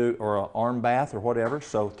going to do, or an arm bath or whatever.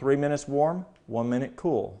 So 3 minutes warm, 1 minute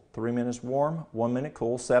cool. 3 minutes warm, 1 minute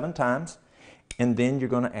cool, 7 times. And then you're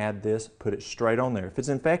going to add this, put it straight on there. If it's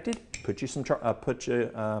infected, put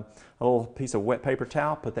a little piece of wet paper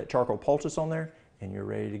towel, put that charcoal poultice on there, and you're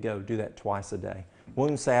ready to go. Do that twice a day.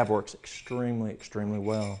 Wound salve works extremely, extremely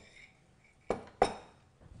well.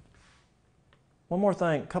 One more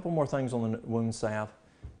thing, a couple more things on the wound salve.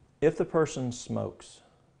 If the person smokes,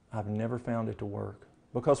 I've never found it to work.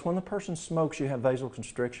 Because when the person smokes, you have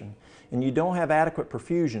vasoconstriction, and you don't have adequate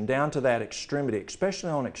perfusion down to that extremity, especially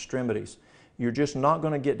on extremities. You're just not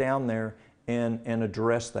going to get down there and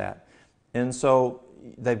address that. And so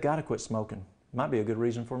they've got to quit smoking. Might be a good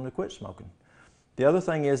reason for them to quit smoking. The other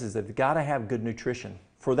thing is they've got to have good nutrition.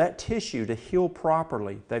 For that tissue to heal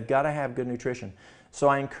properly, they've got to have good nutrition. So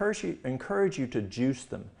I encourage you to juice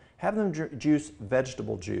them. Have them juice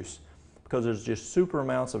vegetable juice, because there's just super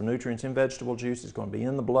amounts of nutrients in vegetable juice. It's going to be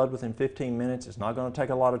in the blood within 15 minutes. It's not going to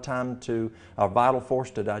take a lot of time to vital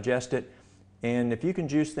force to digest it. And if you can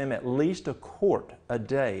juice them at least a quart a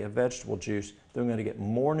day of vegetable juice, they're going to get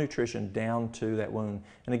more nutrition down to that wound.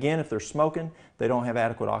 And again, if they're smoking, they don't have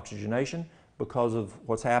adequate oxygenation because of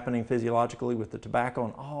what's happening physiologically with the tobacco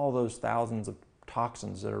and all those thousands of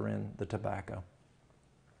toxins that are in the tobacco.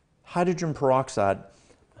 Hydrogen peroxide.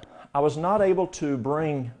 I was not able to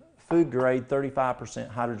bring food grade 35%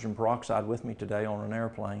 hydrogen peroxide with me today on an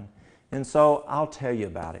airplane, and so I'll tell you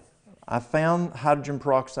about it. I found hydrogen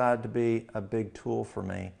peroxide to be a big tool for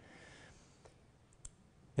me.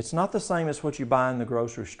 It's not the same as what you buy in the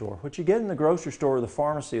grocery store. What you get in the grocery store or the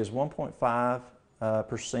pharmacy is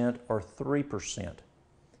 1.5% or 3%.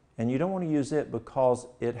 And you don't want to use it because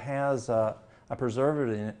it has a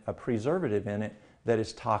preservative in it that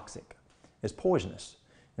is toxic. It's poisonous.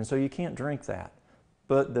 And so you can't drink that.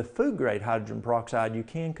 But the food grade hydrogen peroxide you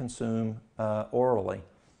can consume orally.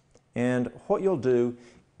 And what you'll do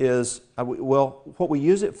is, what we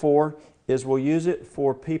use it for is we'll use it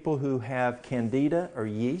for people who have candida or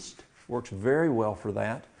yeast. Works very well for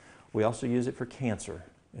that. We also use it for cancer.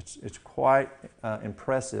 It's quite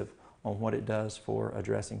impressive on what it does for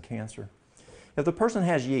addressing cancer. If the person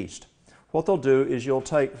has yeast, what they'll do is you'll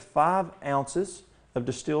take 5 ounces of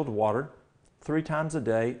distilled water 3 times a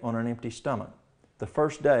day on an empty stomach. The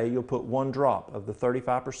first day you'll put 1 drop of the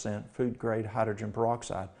 35% food grade hydrogen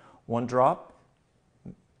peroxide. 1 drop,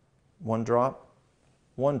 1 drop,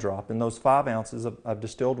 1 drop in those 5 ounces of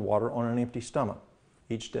distilled water on an empty stomach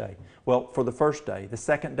each day. Well, for the first day. The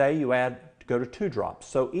second day you go to 2 drops.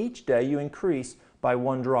 So each day you increase by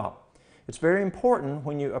 1 drop. It's very important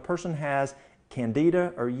when a person has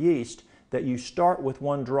candida or yeast that you start with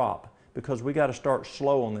 1 drop, because we got to start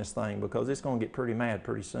slow on this thing because it's going to get pretty mad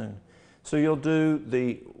pretty soon. So you'll do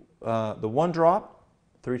the 1 drop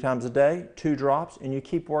 3 times a day, 2 drops, and you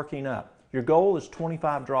keep working up. Your goal is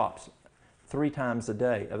 25 drops 3 times a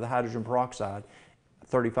day of the hydrogen peroxide,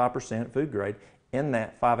 35% food grade, in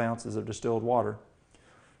that 5 ounces of distilled water.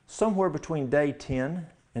 Somewhere between day 10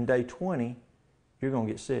 and day 20, you're going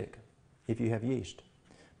to get sick if you have yeast.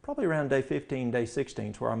 probably around day 15, day 16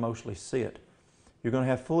 is where I mostly see it. You're going to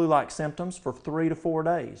have flu-like symptoms for 3 to 4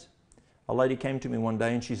 days. A lady came to me one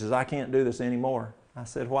day and she says, I can't do this anymore. I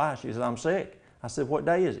said, why? She says, I'm sick. I said, what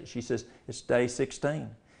day is it? She says, it's day 16.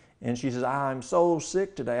 And she says, I'm so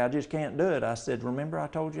sick today, I just can't do it. I said, remember I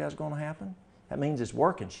told you that was going to happen? That means it's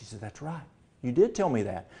working. She said, that's right. You did tell me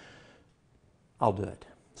that. I'll do it.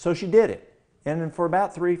 So she did it. And then for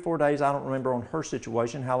about 3 or 4 days, I don't remember on her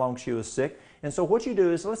situation how long she was sick. And so what you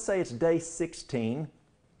do is, let's say it's day 16,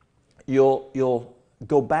 you'll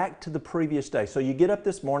go back to the previous day. So you get up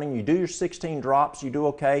this morning, you do your 16 drops, you do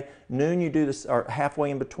okay. Noon you do this, or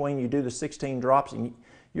halfway in between, you do the 16 drops, and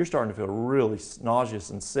you're starting to feel really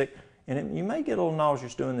nauseous and sick. And you may get a little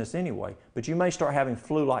nauseous doing this anyway, but you may start having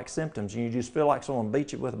flu-like symptoms, and you just feel like someone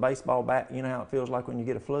beat you with a baseball bat. You know how it feels like when you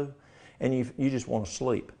get a flu? And you just want to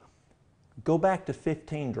sleep. Go back to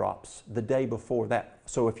 15 drops the day before that.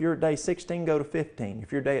 So if you're at day 16, go to 15.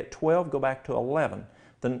 If you're at 12, go back to 11.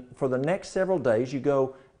 Then for the next several days, you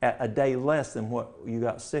go at a day less than what you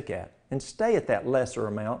got sick at. And stay at that lesser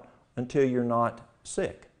amount until you're not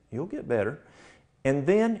sick. You'll get better. And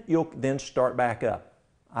then you'll then start back up.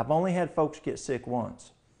 I've only had folks get sick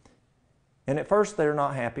once. And at first they're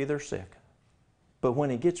not happy, they're sick. But when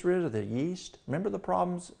it gets rid of the yeast, remember the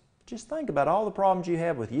problems? Just think about all the problems you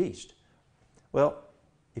have with yeast. Well,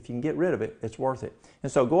 if you can get rid of it, it's worth it. And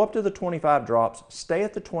so go up to the 25 drops, stay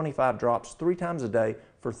at the 25 drops 3 times a day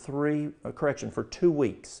for 2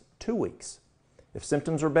 weeks. 2 weeks. If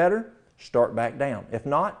symptoms are better, start back down. If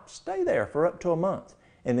not, stay there for up to a month.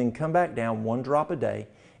 And then come back down 1 drop a day.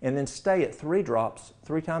 And then stay at 3 drops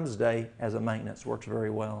 3 times a day as a maintenance. Works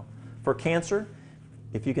very well. For cancer,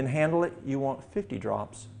 if you can handle it, you want 50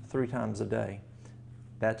 drops 3 times a day.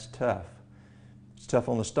 That's tough. It's tough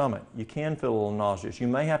on the stomach. You can feel a little nauseous. You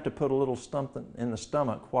may have to put a little something in the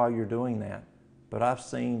stomach while you're doing that. But I've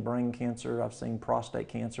seen brain cancer, I've seen prostate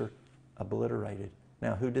cancer obliterated.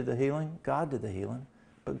 Now, who did the healing? God did the healing.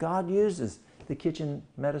 But God uses the kitchen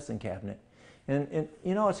medicine cabinet. And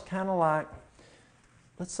you know, it's kind of like,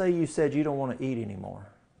 let's say you said you don't want to eat anymore.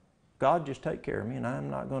 God, just take care of me and I'm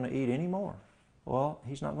not going to eat anymore. Well,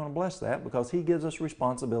 He's not going to bless that because He gives us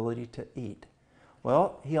responsibility to eat.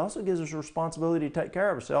 Well, He also gives us a responsibility to take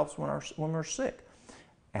care of ourselves when we're sick.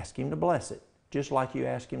 Ask Him to bless it, just like you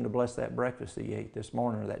ask Him to bless that breakfast that you ate this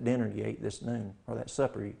morning or that dinner you ate this noon or that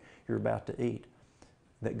supper you're about to eat,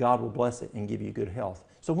 that God will bless it and give you good health.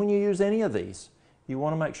 So when you use any of these, you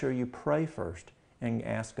want to make sure you pray first and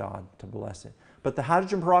ask God to bless it. But the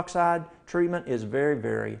hydrogen peroxide treatment is very,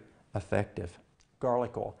 very effective.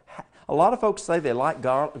 Garlic oil. A lot of folks say they like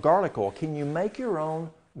garlic oil. Can you make your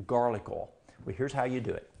own garlic oil? Well, here's how you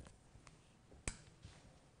do it.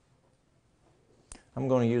 I'm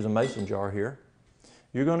going to use a mason jar here.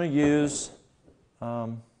 You're going to use,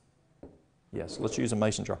 yes, let's use a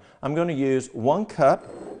mason jar. I'm going to use 1 cup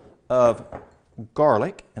of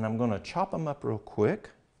garlic, and I'm going to chop them up real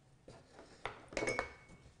quick.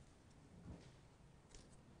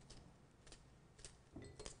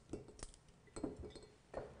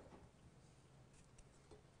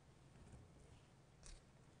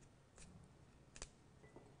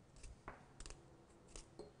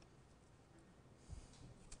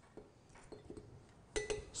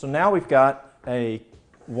 So now we've got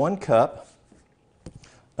 1 cup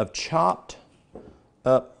of chopped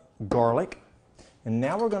up garlic. And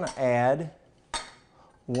now we're going to add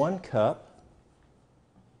 1 cup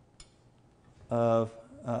of,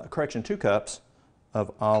 2 cups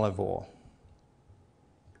of olive oil.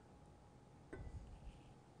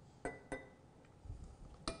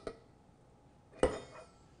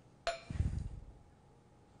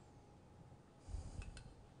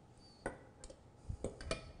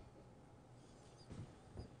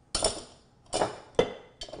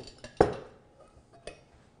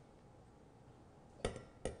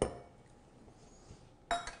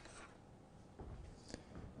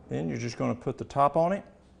 Then you're just going to put the top on it,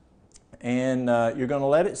 and you're going to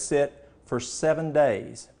let it sit for 7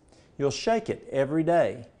 days. You'll shake it every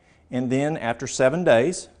day, and then after 7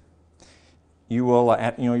 days, you will,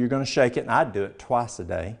 you're going to shake it, and I'd do it twice a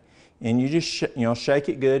day, and you just shake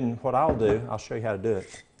it good. And what I'll do, I'll show you how to do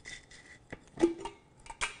it.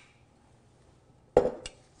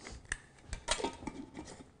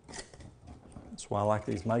 That's why I like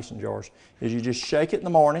these mason jars. Is you just shake it in the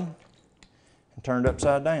morning and turn it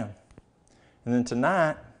upside down. And then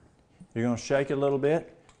tonight, you're going to shake it a little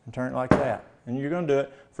bit and turn it like that. And you're going to do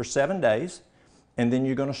it for 7 days, and then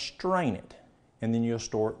you're going to strain it. And then you'll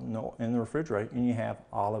store it in the refrigerator, and you have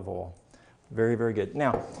olive oil. Very, very good.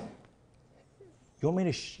 Now, you want me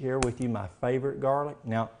to share with you my favorite garlic?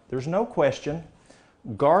 Now, there's no question,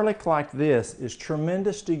 Garlic like this is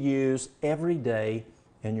tremendous to use every day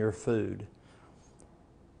in your food.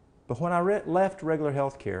 But when I left regular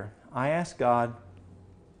health care, I asked God,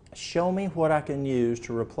 show me what I can use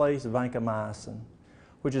to replace vancomycin,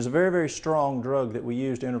 which is a very, very strong drug that we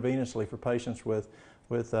used intravenously for patients with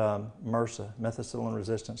MRSA,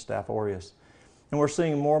 methicillin-resistant Staph aureus. And we're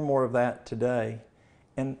seeing more and more of that today.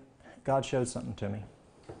 And God showed something to me.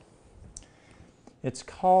 It's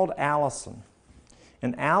called allicin.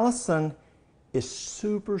 And allicin is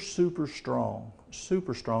super, super strong,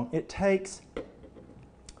 super strong. It takes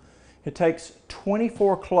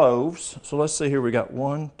 24 cloves. So let's see here, we got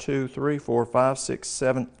 1, 2, 3, 4, 5, 6,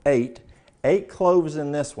 7, 8. 8 cloves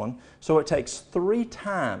in this one. So it takes 3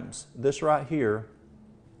 times this right here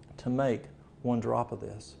to make 1 drop of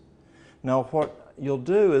this. Now what you'll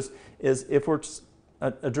do is if we're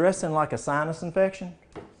addressing like a sinus infection,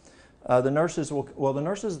 the nurses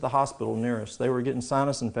at the hospital near us, they were getting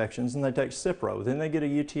sinus infections and they take Cipro. Then they get a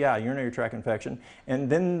UTI, urinary tract infection, and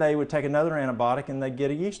then they would take another antibiotic and they'd get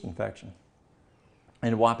a yeast infection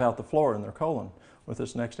and wipe out the flora in their colon with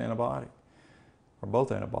this next antibiotic, or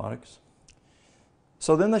both antibiotics.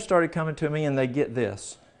 So then they started coming to me and they get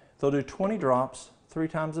this. They'll do 20 drops 3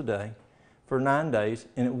 times a day for 9 days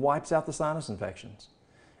and it wipes out the sinus infections.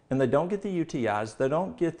 And they don't get the UTIs, they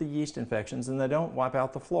don't get the yeast infections, and they don't wipe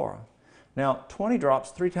out the flora. Now, 20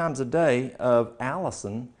 drops 3 times a day of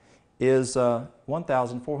allicin is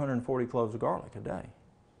 1,440 cloves of garlic a day.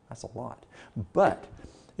 That's a lot. But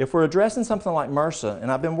if we're addressing something like MRSA,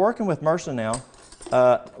 and I've been working with MRSA now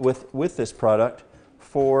with this product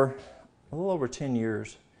for a little over 10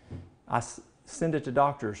 years, I send it to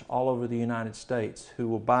doctors all over the United States who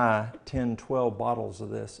will buy 10, 12 bottles of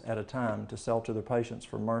this at a time to sell to their patients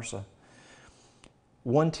for MRSA.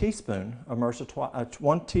 1 teaspoon of MRSA,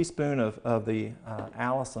 1 teaspoon of the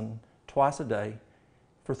allicin twice a day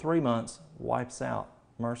for 3 months wipes out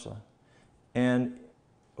MRSA. And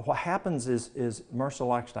what happens is MRSA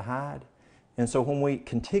likes to hide. And so when we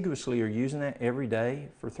contiguously are using that every day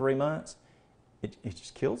for 3 months, it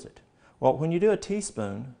just kills it. Well, when you do a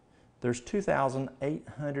teaspoon, there's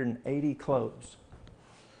 2,880 cloves.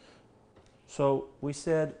 So we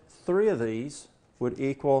said 3 of these would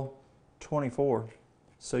equal 24.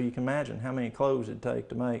 So you can imagine how many cloves it'd take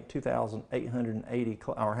to make 2,880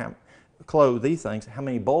 clove these things, how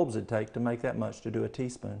many bulbs it'd take to make that much to do a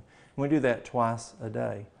teaspoon. And we do that twice a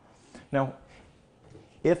day. Now,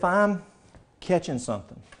 if I'm catching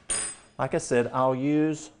something, like I said, I'll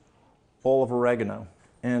use oil of oregano.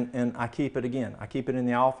 And I keep it again. I keep it in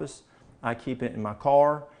the office, I keep it in my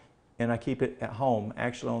car, and I keep it at home,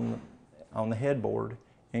 actually on the headboard,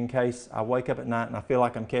 in case I wake up at night and I feel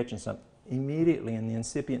like I'm catching something. Immediately in the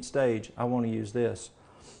incipient stage, I want to use this.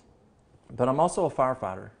 But I'm also a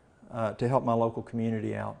firefighter to help my local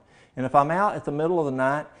community out. And if I'm out at the middle of the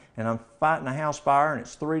night and I'm fighting a house fire and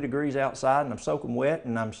it's 3 degrees outside and I'm soaking wet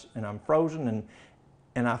and I'm frozen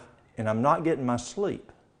and I'm not getting my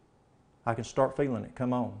sleep, I can start feeling it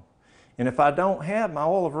come on. And if I don't have my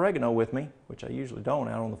oil of oregano with me, which I usually don't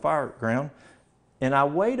out on the fire ground, and I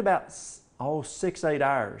wait about 6-8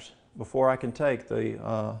 hours before I can take the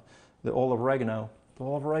oil of oregano, the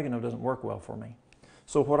oil of oregano doesn't work well for me.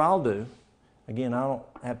 So what I'll do, again, I don't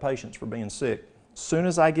have patience for being sick. As soon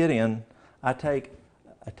as I get in, I take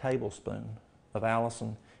a tablespoon of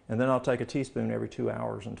allicin, and then I'll take a teaspoon every 2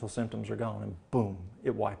 hours until symptoms are gone, and boom,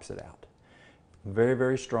 it wipes it out. Very,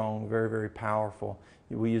 very strong, very, very powerful.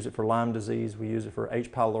 We use it for Lyme disease, we use it for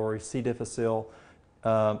H. pylori, C. difficile,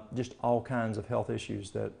 just all kinds of health issues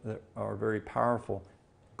that are very powerful.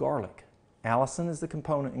 Garlic. Allicin is the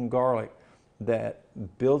component in garlic that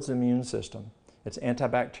builds the immune system. It's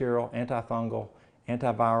antibacterial, antifungal,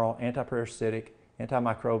 antiviral, antiparasitic,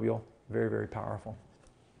 antimicrobial, very, very powerful.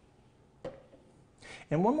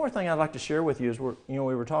 And one more thing I'd like to share with you is we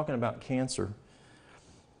were talking about cancer.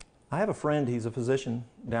 I have a friend, he's a physician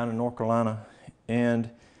down in North Carolina, and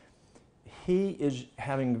he is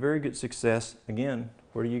having very good success. Again,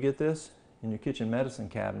 where do you get this? In your kitchen medicine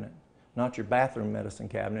cabinet, not your bathroom medicine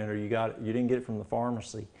cabinet, or you didn't get it from the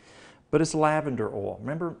pharmacy. But it's lavender oil.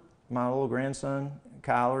 Remember my little grandson,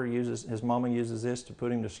 Kyler, his mama uses this to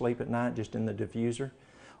put him to sleep at night just in the diffuser?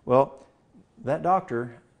 Well, that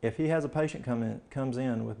doctor, if he has a patient comes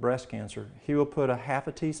in with breast cancer, he will put a half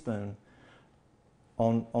a teaspoon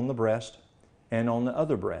on the breast and on the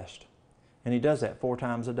other breast. And he does that 4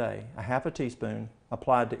 times a day. A half a teaspoon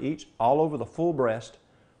applied to all over the full breast,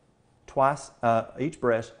 each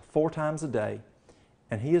breast 4 times a day.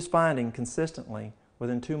 And he is finding consistently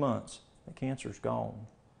within 2 months that cancer's gone.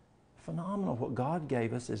 Phenomenal. What God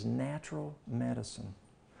gave us is natural medicine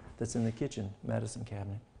that's in the kitchen medicine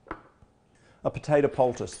cabinet. A potato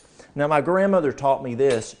poultice. Now my grandmother taught me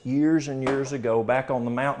this years and years ago back on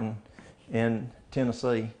the mountain in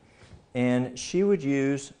Tennessee, and she would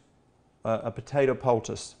use a potato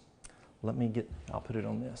poultice. I'll put it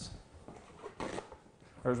on this.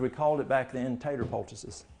 Or as we called it back then, tater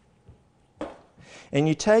poultices. And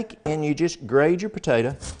you take and you just grade your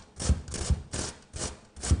potato.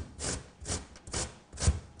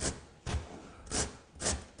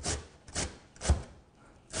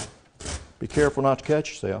 Be careful not to cut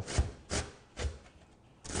yourself.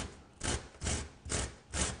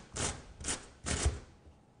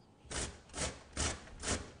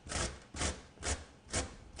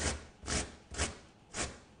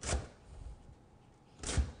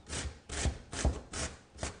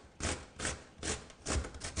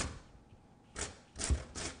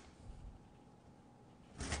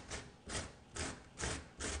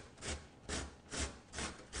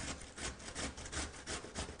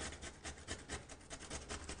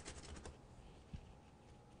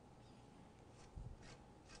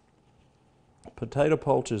 Potato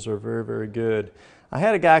poultices are very, very good. I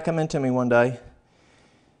had a guy come into me one day.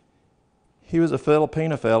 He was a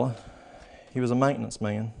Filipino fella. He was a maintenance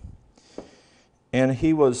man. And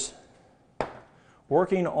he was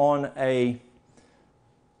working on a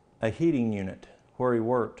heating unit where he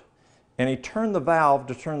worked. And he turned the valve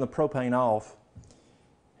to turn the propane off.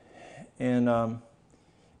 And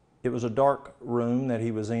it was a dark room that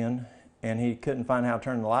he was in. And he couldn't find how to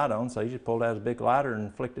turn the light on, so he just pulled out his big lighter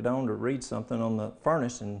and flicked it on to read something on the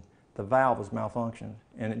furnace, and the valve was malfunctioned,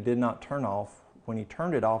 and it did not turn off. When he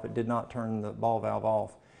turned it off, it did not turn the ball valve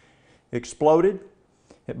off. It exploded.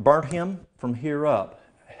 It burnt him from here up.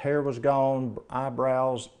 Hair was gone,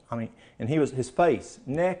 eyebrows, and his face,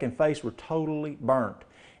 neck and face were totally burnt.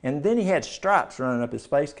 And then he had stripes running up his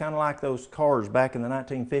face, kind of like those cars back in the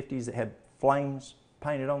 1950s that had flames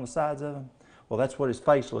painted on the sides of them. Well, that's what his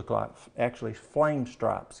face looked like, actually flame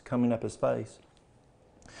stripes coming up his face.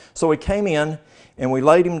 So we came in and we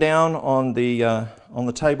laid him down on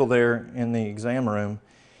the table there in the exam room,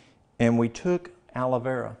 and we took aloe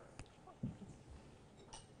vera.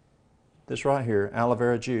 This right here, aloe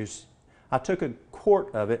vera juice. I took a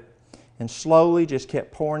quart of it and slowly just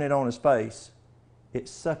kept pouring it on his face. It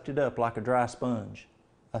sucked it up like a dry sponge.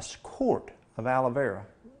 A quart of aloe vera.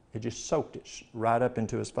 It just soaked it right up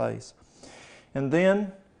into his face. And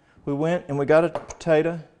then we went and we got a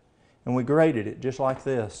potato and we grated it just like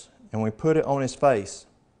this, and we put it on his face.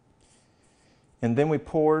 And then we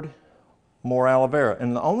poured more aloe vera.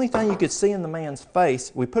 And the only thing you could see in the man's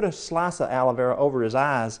face, we put a slice of aloe vera over his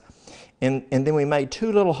eyes, and then we made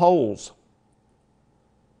 2 little holes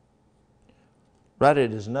right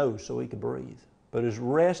at his nose so he could breathe. But his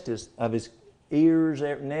rest of his ears,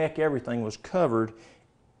 neck, everything was covered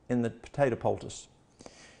in the potato poultice.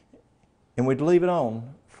 And we'd leave it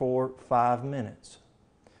on for 5 minutes.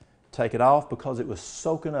 Take it off because it was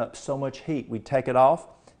soaking up so much heat. We'd take it off,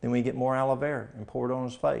 then we'd get more aloe vera and pour it on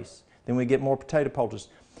his face. Then we'd get more potato poultice.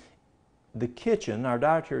 The kitchen, our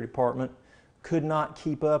dietary department, could not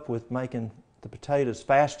keep up with making the potatoes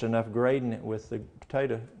fast enough, grading it with the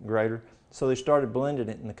potato grater, so they started blending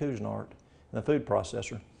it in the Cuisinart, in the food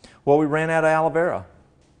processor. Well, we ran out of aloe vera.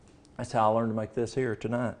 That's how I learned to make this here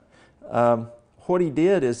tonight. What he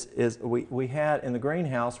did is we had, in the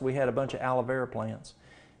greenhouse, we had a bunch of aloe vera plants.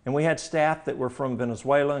 And we had staff that were from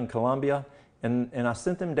Venezuela and Colombia, and I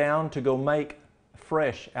sent them down to go make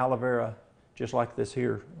fresh aloe vera, just like this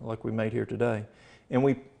here, like we made here today. And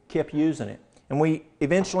we kept using it. And we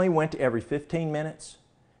eventually went to every 15 minutes,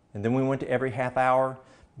 and then we went to every half hour,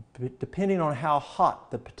 depending on how hot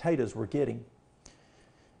the potatoes were getting.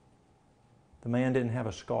 The man didn't have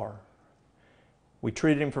a scar. We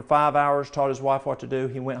treated him for 5 hours, taught his wife what to do.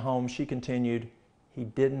 He went home, she continued. He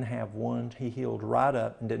didn't have one, he healed right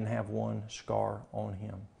up and didn't have one scar on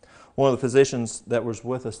him. One of the physicians that was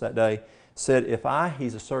with us that day said,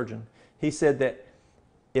 he's a surgeon, he said that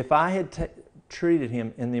if I had treated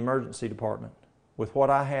him in the emergency department with what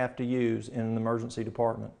I have to use in the emergency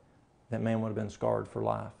department, that man would have been scarred for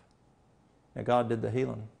life. Now God did the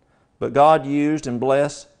healing. But God used and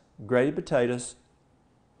blessed grated potatoes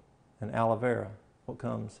and aloe vera, what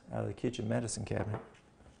comes out of the kitchen medicine cabinet.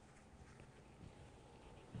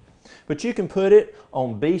 But you can put it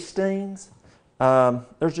on bee stings.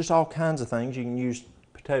 There's just all kinds of things you can use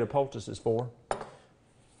potato poultices for.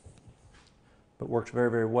 But works very,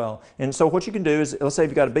 very well. And so what you can do is, let's say if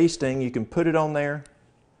you've got a bee sting, you can put it on there.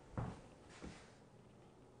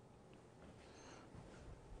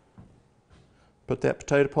 Put that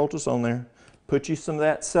potato poultice on there. Put you some of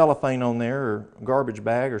that cellophane on there, or garbage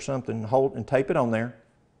bag or something, hold and tape it on there.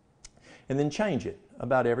 and then change it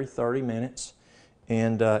about every 30 minutes,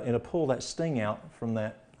 and it'll pull that sting out from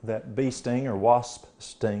that bee sting or wasp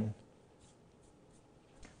sting.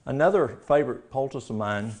 Another favorite poultice of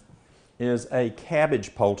mine is a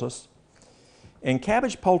cabbage poultice. And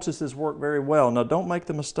cabbage poultices work very well. Now, don't make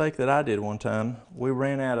the mistake that I did one time. We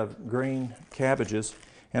ran out of green cabbages,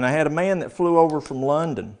 and I had a man that flew over from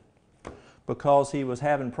London because he was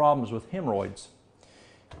having problems with hemorrhoids.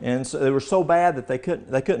 And so they were so bad that they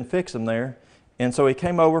couldn't fix them there. And so he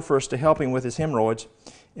came over for us to help him with his hemorrhoids.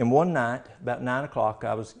 And one night, about 9 o'clock,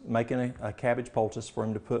 I was making a cabbage poultice for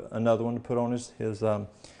him to put another one to put on his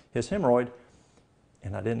hemorrhoid,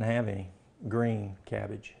 and I didn't have any green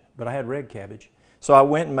cabbage, but I had red cabbage. So I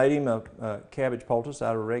went and made him a cabbage poultice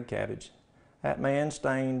out of red cabbage. That man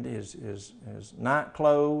stained his night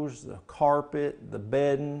clothes, the carpet, the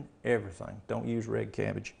bedding, everything. Don't use red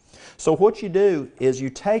cabbage. So what you do is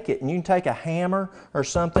you take it, and you can take a hammer or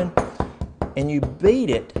something, and you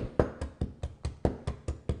beat it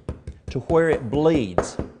to where it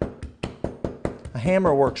bleeds. A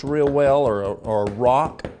hammer works real well, or a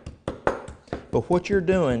rock. But what you're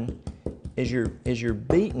doing is you're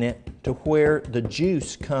beating it to where the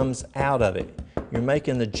juice comes out of it. You're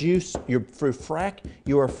making the juice, you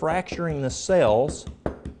are fracturing the cells,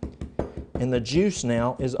 and the juice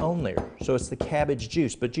now is on there. So it's the cabbage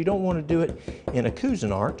juice. But you don't want to do it in a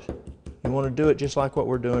Cuisinart. You want to do it just like what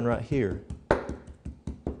we're doing right here.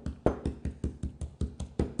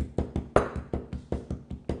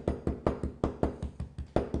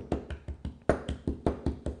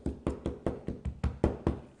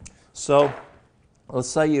 So let's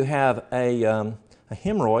say you have a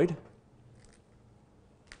hemorrhoid.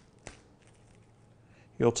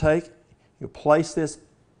 You'll place this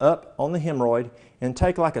up on the hemorrhoid and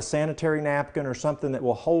take like a sanitary napkin or something that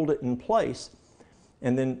will hold it in place,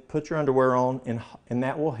 and then put your underwear on, and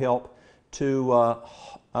that will help to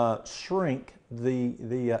shrink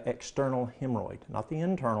the external hemorrhoid. Not the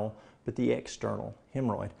internal, but the external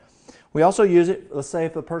hemorrhoid. We also use it, let's say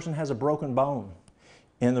if a person has a broken bone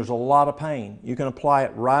and there's a lot of pain, you can apply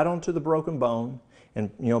it right onto the broken bone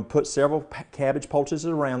and put several cabbage poultices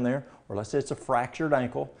around there, or let's say it's a fractured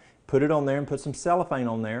ankle, put it on there and put some cellophane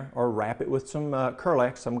on there, or wrap it with some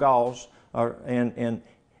Kerlix, some gauze, and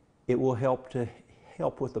it will help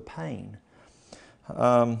with the pain.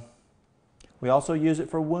 We also use it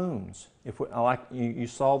for wounds. Like you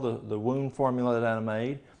saw the wound formula that I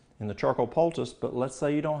made in the charcoal poultice, but let's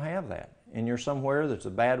say you don't have that, and you're somewhere that's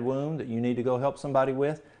a bad wound that you need to go help somebody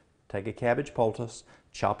with. Take a cabbage poultice,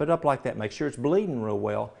 chop it up like that, make sure it's bleeding real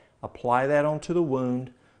well, apply that onto the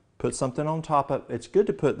wound, put something on top of it. It's good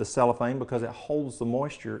to put the cellophane because it holds the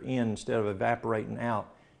moisture in instead of evaporating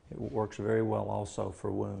out. It works very well also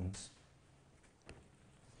for wounds.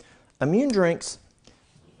 Immune drinks,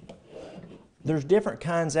 there's different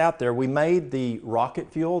kinds out there. We made the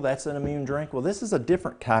rocket fuel, that's an immune drink. Well, this is a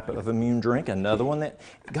different type of immune drink, another one that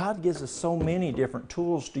God gives us so many different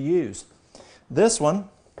tools to use. This one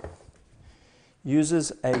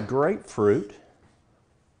uses a grapefruit.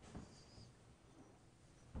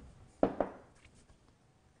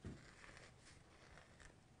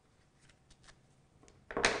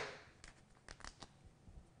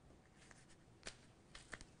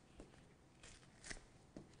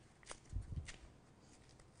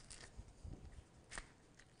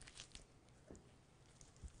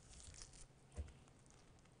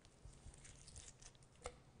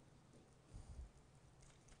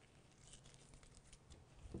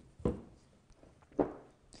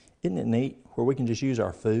 Isn't it neat where we can just use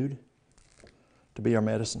our food to be our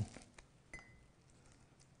medicine?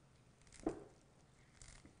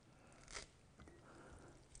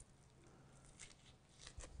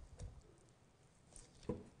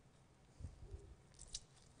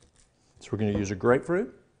 So we're going to use a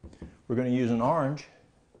grapefruit. We're going to use an orange.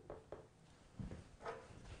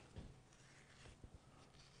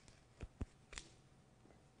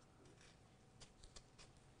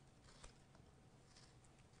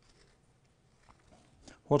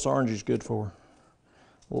 What's oranges good for?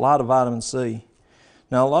 A lot of vitamin C.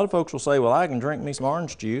 Now, a lot of folks will say, well, I can drink me some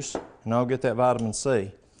orange juice and I'll get that vitamin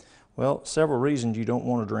C. Well, several reasons you don't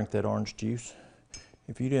want to drink that orange juice.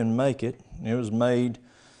 If you didn't make it, it was made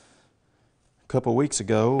a couple of weeks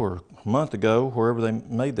ago or a month ago, wherever they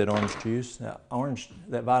made that orange juice, that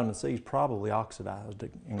vitamin C is probably oxidized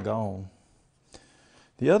and gone.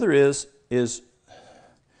 The other is it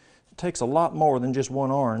takes a lot more than just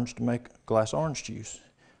one orange to make a glass of orange juice.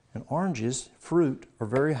 And oranges, fruit, are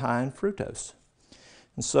very high in fructose.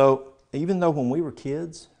 And so even though when we were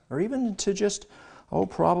kids, or even to just,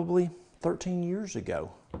 probably 13 years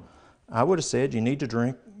ago, I would have said you need to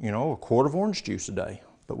drink a quart of orange juice a day.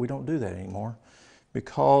 But we don't do that anymore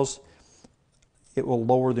because it will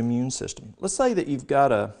lower the immune system. Let's say that you've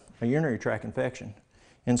got a urinary tract infection.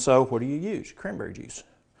 And so what do you use? Cranberry juice.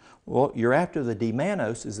 Well, you're after the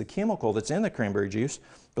D-mannose is the chemical that's in the cranberry juice,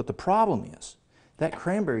 but the problem is that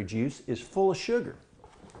cranberry juice is full of sugar.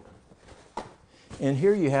 And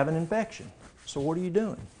here you have an infection. So what are you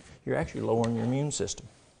doing? You're actually lowering your immune system.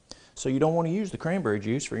 So you don't want to use the cranberry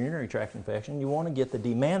juice for urinary tract infection. You want to get the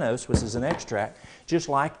D-mannose, which is an extract, just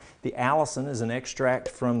like the allicin is an extract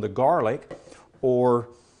from the garlic, or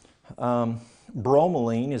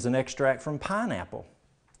bromelain is an extract from pineapple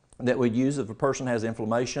that we'd use if a person has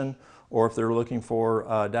inflammation or if they're looking for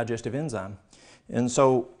digestive enzyme. And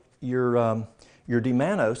so your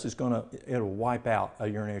D-mannose is it'll wipe out a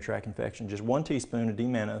urinary tract infection. Just 1 teaspoon of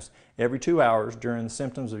D-mannose every 2 hours during the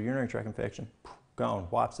symptoms of urinary tract infection, gone,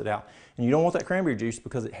 wipes it out. And you don't want that cranberry juice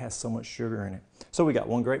because it has so much sugar in it. So we got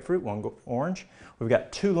 1 grapefruit, 1 orange. We've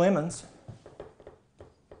got 2 lemons.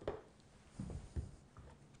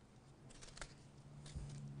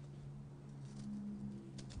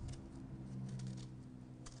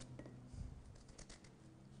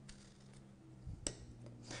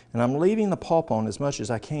 And I'm leaving the pulp on as much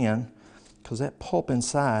as I can because that pulp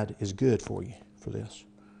inside is good for you for this.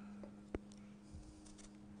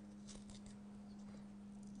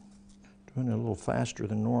 Doing it a little faster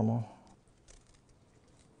than normal.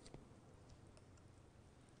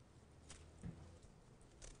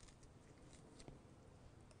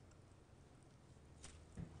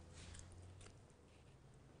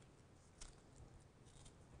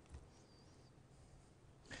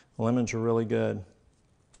 Lemons are really good.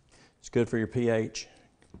 It's good for your pH,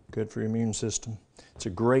 good for your immune system. It's a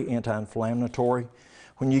great anti-inflammatory.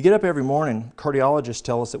 When you get up every morning, cardiologists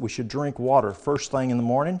tell us that we should drink water first thing in the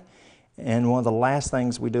morning, and one of the last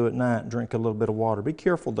things we do at night, drink a little bit of water. Be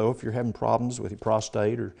careful though if you're having problems with your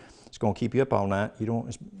prostate or it's going to keep you up all night. You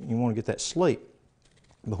want to get that sleep.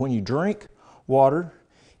 But when you drink water,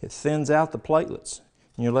 it thins out the platelets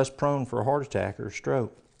and you're less prone for a heart attack or a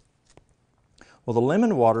stroke. Well, the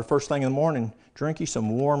lemon water, first thing in the morning, drink you some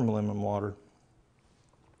warm lemon water.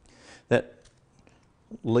 That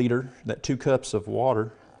liter, that 2 cups of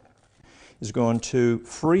water, is going to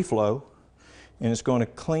free flow and it's going to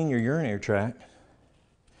clean your urinary tract.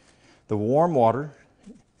 The warm water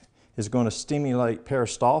is going to stimulate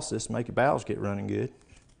peristalsis, make your bowels get running good,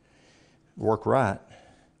 work right.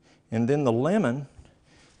 And then the lemon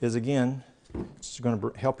is, again, it's going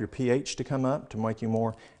to help your pH to come up to make you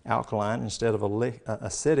more alkaline instead of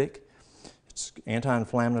acidic. It's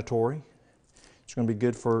anti-inflammatory. It's going to be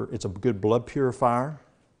good it's a good blood purifier.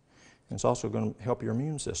 And it's also going to help your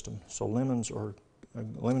immune system. So lemon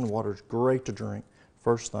water is great to drink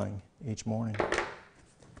first thing each morning.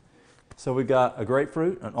 So we've got a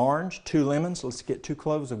grapefruit, an orange, 2 lemons. Let's get 2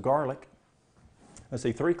 cloves of garlic. Let's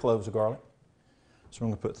see, 3 cloves of garlic. So we're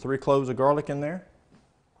going to put 3 cloves of garlic in there.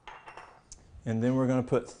 And then we're going to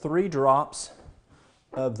put 3 drops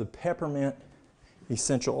of the peppermint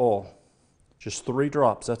essential oil. Just 3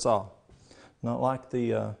 drops, that's all. Not like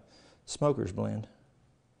the smoker's blend.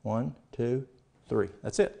 1, 2, 3.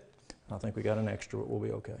 That's it. I think we got an extra, but we'll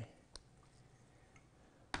be okay.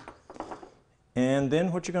 And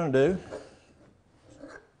then what you're going to do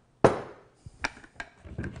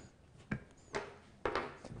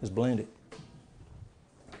is blend it.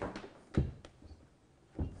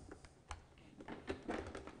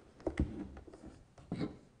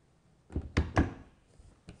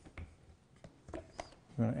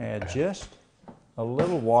 I'm going to add just a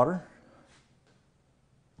little water.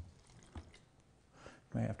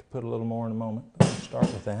 May have to put a little more in a moment, but we'll start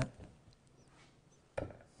with that.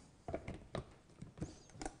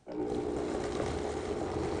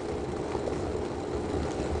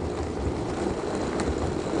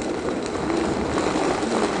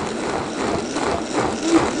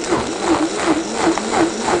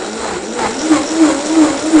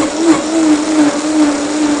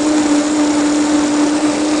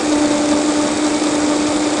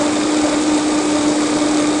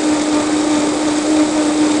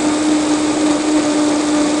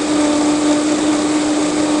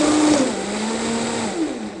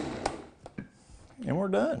 And we're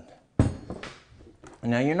done.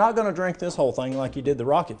 Now you're not going to drink this whole thing like you did the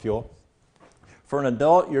rocket fuel. For an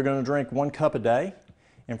adult, you're going to drink 1 cup a day,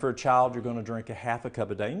 and for a child, you're going to drink a half a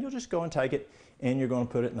cup a day. And you'll just go and take it, and you're going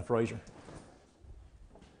to put it in the freezer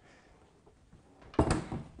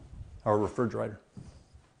or refrigerator.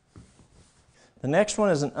 The next one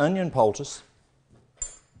is an onion poultice.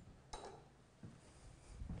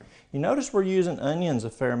 You notice we're using onions a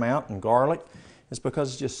fair amount and garlic It's because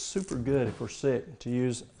it's just super good if we're sick to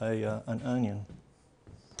use an onion.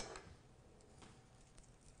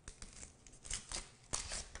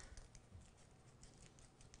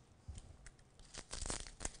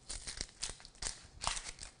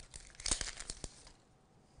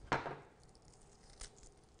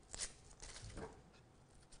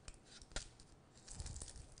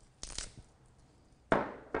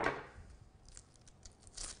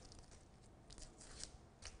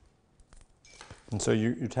 And so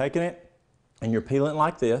you're taking it and you're peeling it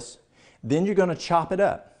like this. Then you're going to chop it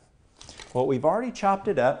up. Well, we've already chopped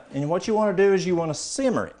it up, and what you want to do is you want to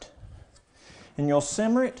simmer it. And you'll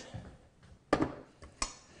simmer it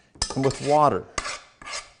with water.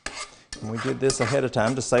 And we did this ahead of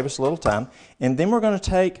time to save us a little time. And then we're going to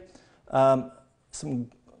take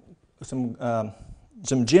some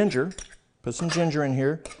ginger, put some ginger in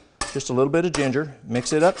here, just a little bit of ginger,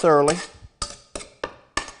 mix it up thoroughly.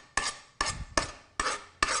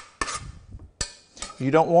 You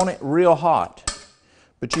don't want it real hot,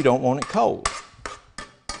 but you don't want it cold.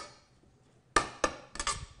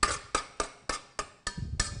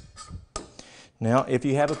 Now, if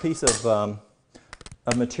you have a piece of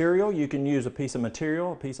material, you can use a piece of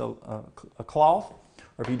material, a piece of a cloth.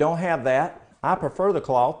 Or if you don't have that, I prefer the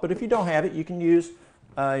cloth, but if you don't have it, you can use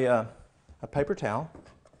a paper towel.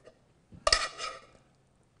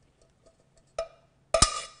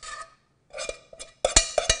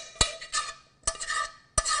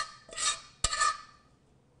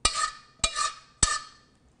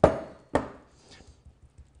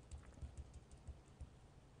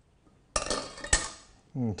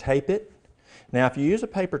 You can tape it. Now, if you use a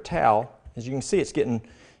paper towel, as you can see, it's going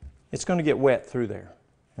to get wet through there.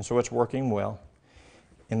 And so it's working well.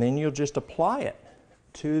 And then you'll just apply it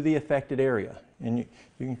to the affected area. And you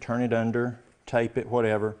can turn it under, tape it,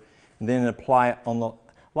 whatever, and then apply it on the...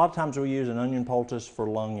 A lot of times we use an onion poultice for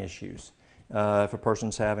lung issues. If a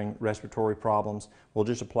person's having respiratory problems, we'll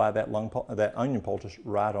just apply that onion poultice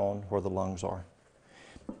right on where the lungs are.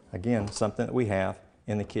 Again, something that we have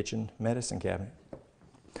in the kitchen medicine cabinet.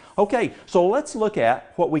 Okay, so let's look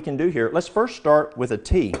at what we can do here. Let's first start with a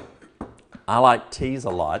tea. I like teas a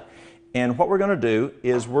lot. And what we're going to do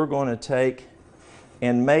is we're going to take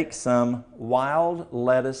and make some wild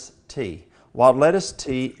lettuce tea. Wild lettuce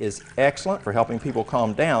tea is excellent for helping people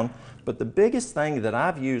calm down, but the biggest thing that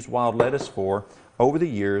I've used wild lettuce for over the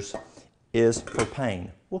years is for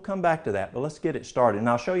pain. We'll come back to that, but let's get it started. And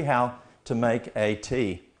I'll show you how to make a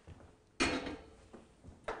tea.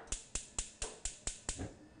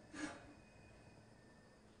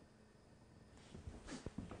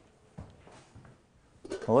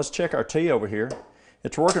 Well, let's check our tea over here.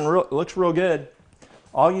 It's working, looks real good.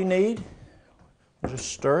 All you need, just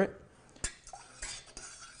stir it.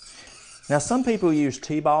 Now, some people use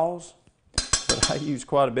tea balls, but I use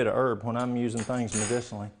quite a bit of herb when I'm using things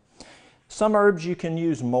medicinally. Some herbs you can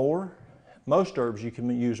use more. Most herbs you can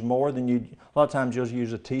use more than you. A lot of times you'll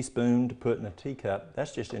use a teaspoon to put in a teacup.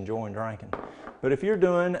 That's just enjoying drinking. But if you're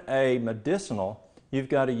doing a medicinal, you've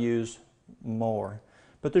got to use more.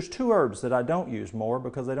 But there's two herbs that I don't use more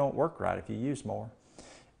because they don't work right if you use more.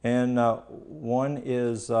 And one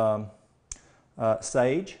is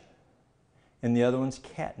sage, and the other one's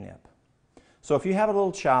catnip. So if you have a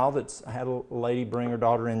little child, I had a lady bring her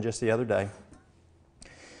daughter in just the other day,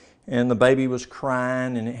 and the baby was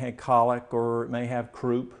crying and it had colic, or it may have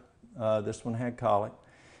croup. This one had colic.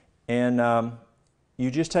 And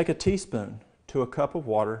you just take a teaspoon to a cup of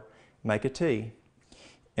water, make a tea.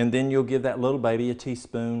 And then you'll give that little baby a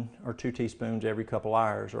teaspoon or 2 teaspoons every couple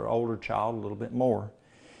hours, or older child a little bit more.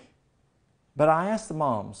 But I ask the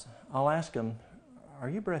moms, I'll ask them, are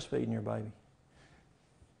you breastfeeding your baby?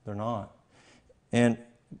 They're not. And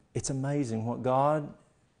it's amazing what God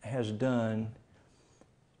has done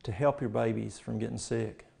to help your babies from getting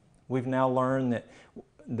sick. We've now learned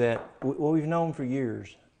well, we've known for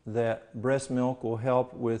years that breast milk will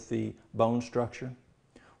help with the bone structure.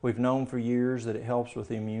 We've known for years that it helps with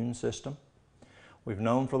the immune system. We've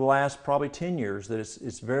known for the last probably 10 years that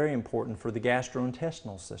it's very important for the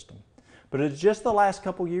gastrointestinal system. But it's just the last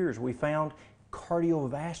couple years we found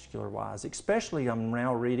cardiovascular-wise, especially I'm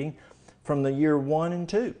now reading from the year 1 and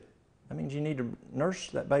 2. That means you need to nurse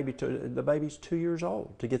that baby to the baby's 2 years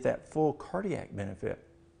old to get that full cardiac benefit.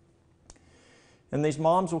 And these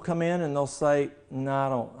moms will come in and they'll say,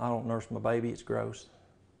 no, I don't nurse my baby, it's gross.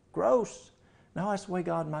 Gross. No, that's the way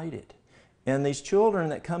God made it. And these children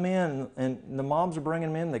that come in, and the moms are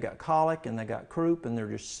bringing them in, they got colic and they got croup and they're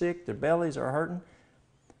just sick, their bellies are hurting.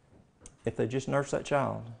 If they just nurse that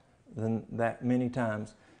child, then that many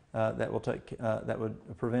times that would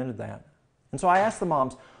have prevented that. And so I asked the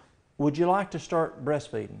moms, would you like to start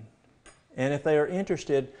breastfeeding? And if they are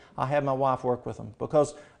interested, I have my wife work with them,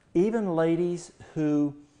 because even ladies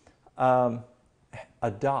who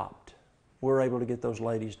adopt, we're able to get those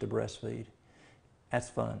ladies to breastfeed. That's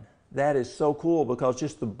fun. That is so cool, because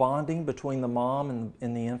just the bonding between the mom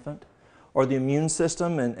and the infant, or the immune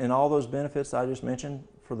system and all those benefits I just mentioned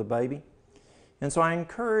for the baby. And so I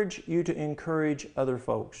encourage you to encourage other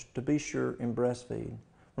folks to be sure and breastfeed.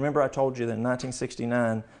 Remember, I told you that in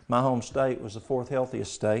 1969, my home state was the 4th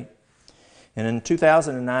healthiest state. And in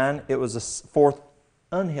 2009, it was the 4th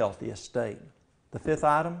unhealthiest state. The 5th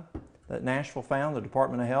item that Nashville found, the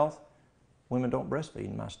Department of Health, women don't breastfeed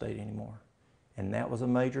in my state anymore. And that was a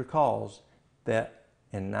major cause that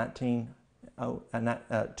in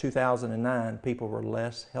 2009, people were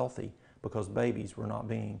less healthy because babies were not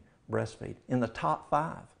being breastfed. In the top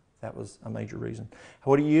 5, that was a major reason.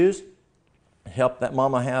 What do you use? Help that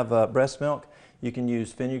mama have breast milk. You can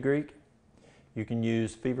use fenugreek. You can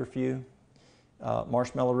use feverfew,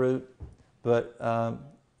 marshmallow root, but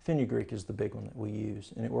fenugreek is the big one that we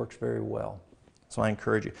use, and it works very well. So I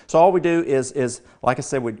encourage you. So all we do is like I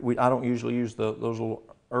said, I don't usually use those little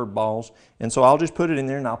herb balls, and so I'll just put it in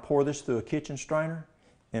there, and I'll pour this through a kitchen strainer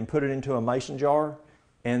and put it into a mason jar,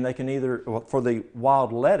 and they can either, for the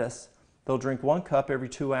wild lettuce, they'll drink 1 cup every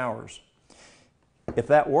 2 hours. If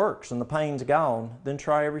that works and the pain's gone, then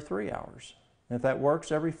try every 3 hours. And if that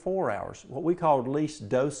works, every 4 hours. What we called least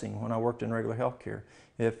dosing when I worked in regular health care.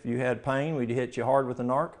 If you had pain, we'd hit you hard with a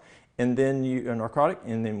narcotic, and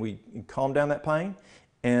then we calm down that pain,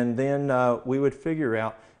 and then we would figure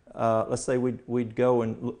out, let's say we'd go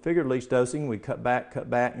and figure least dosing, we'd cut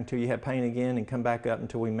back until you had pain again, and come back up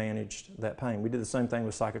until we managed that pain. We did the same thing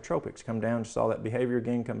with psychotropics. Come down, saw that behavior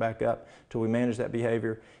again, come back up until we managed that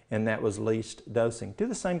behavior, and that was least dosing. Do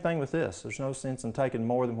the same thing with this. There's no sense in taking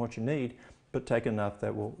more than what you need, but take enough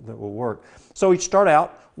that will work. So we start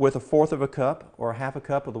out with 1/4 of a cup or 1/2 a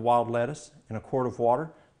cup of the wild lettuce in a quart of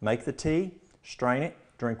water. Make the tea, strain it,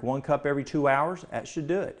 drink 1 cup every 2 hours. That should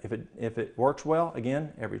do it. If it works well,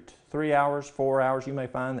 again, every 3 hours, 4 hours, you may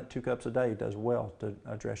find that 2 cups a day does well to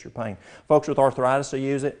address your pain. Folks with arthritis will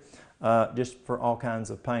use it just for all kinds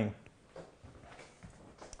of pain.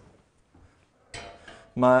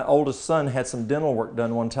 My oldest son had some dental work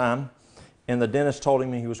done one time, and the dentist told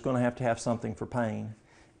him he was going to have something for pain.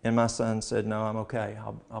 And my son said, "No, I'm okay.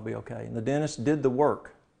 I'll be okay." And the dentist did the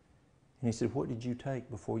work. And he said, "What did you take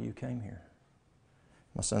before you came here?"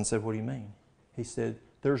 My son said, "What do you mean?" He said,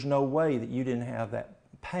 "There's no way that you didn't have that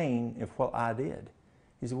pain if what I did."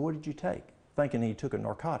 He said, "What did you take?" Thinking he took a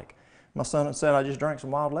narcotic. My son said, "I just drank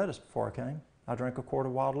some wild lettuce before I came. I drank a quart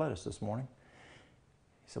of wild lettuce this morning."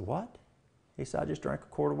 He said, "What?" He said, "I just drank a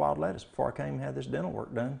quart of wild lettuce before I came and had this dental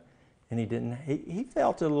work done." And he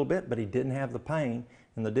felt it a little bit, but he didn't have the pain,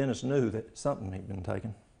 and the dentist knew that something he'd been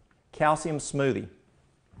taking. Calcium smoothie.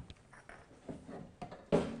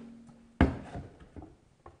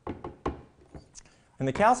 In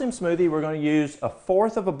the calcium smoothie, we're going to use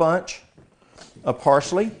 1/4 of a bunch of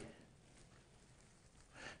parsley.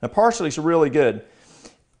 Now, parsley is really good.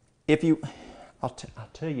 I'll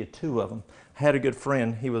tell you 2 of them. I had a good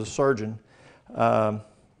friend. He was a surgeon,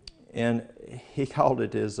 and he called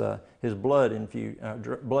it his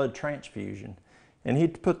blood transfusion. And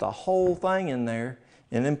he'd put the whole thing in there,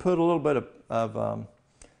 and then put a little bit of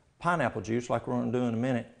pineapple juice, like we're going to do in a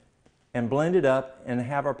minute, and blend it up and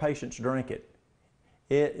have our patients drink it.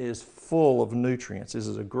 It is full of nutrients. This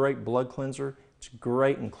is a great blood cleanser. It's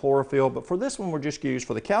great in chlorophyll, but for this one, we're just going to use,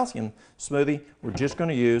 for the calcium smoothie, we're just going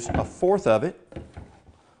to use 1/4 of it.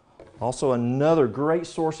 Also, another great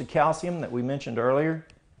source of calcium that we mentioned earlier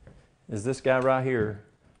is this guy right here,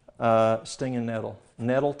 stinging nettle.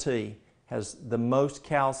 Nettle tea has the most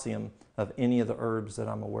calcium of any of the herbs that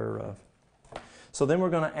I'm aware of. So then we're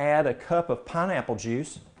going to add a cup of pineapple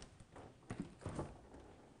juice.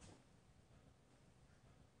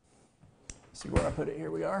 See where I put it?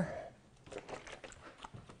 Here we are. Use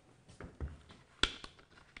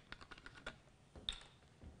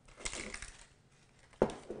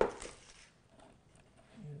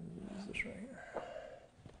this right here.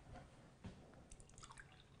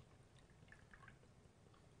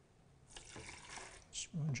 It's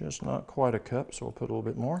just not quite a cup, so we'll put a little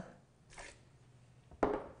bit more.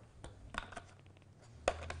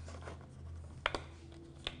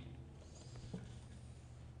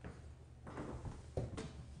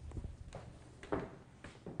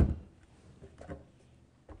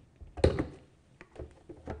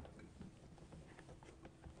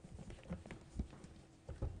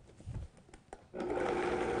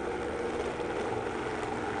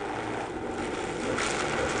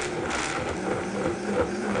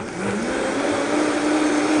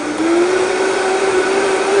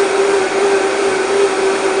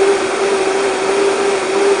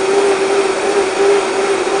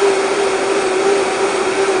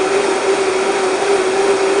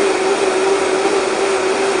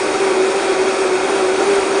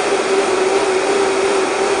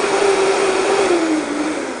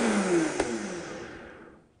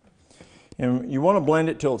 And you want to blend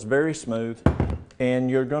it till it's very smooth, and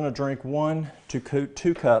you're going to drink 1 to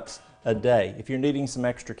 2 cups a day if you're needing some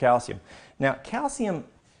extra calcium. Now, calcium,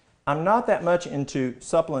 I'm not that much into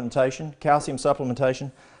supplementation, calcium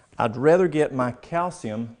supplementation. I'd rather get my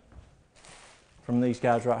calcium from these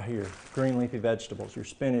guys right here, green leafy vegetables, your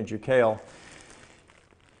spinach, your kale.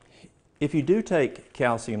 If you do take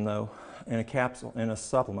calcium though, in a capsule, in a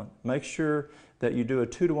supplement, make sure that you do a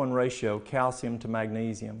 2-to-1 ratio calcium to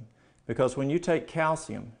magnesium, because when you take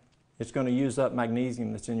calcium, it's going to use up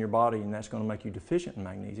magnesium that's in your body, and that's going to make you deficient in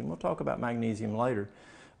magnesium. We'll talk about magnesium later.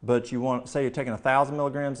 But you want, say you're taking 1,000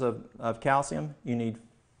 milligrams of calcium, you need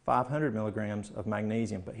 500 milligrams of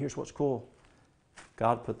magnesium. But here's what's cool.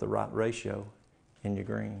 God put the right ratio in your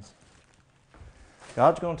greens.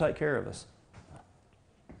 God's going to take care of us.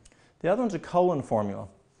 The other one's a colon formula.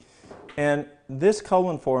 And this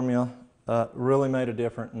colon formula really made a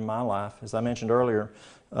difference in my life. As I mentioned earlier,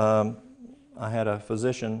 I had a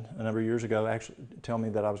physician a number of years ago actually tell me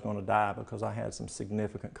that I was going to die because I had some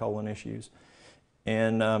significant colon issues.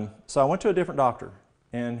 And so I went to a different doctor,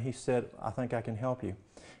 and he said, I think I can help you.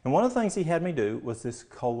 And one of the things he had me do was this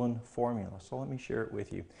colon formula. So let me share it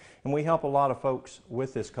with you. And we help a lot of folks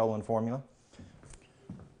with this colon formula.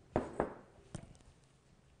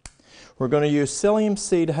 We're going to use psyllium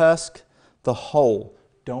seed husk, the whole.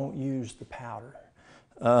 Don't use the powder.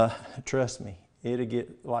 Trust me, it'll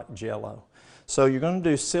get like Jell-O. So you're going to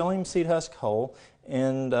do psyllium seed husk whole.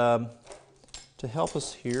 And to help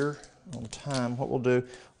us here on time, what we'll do,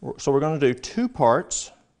 so we're going to do 2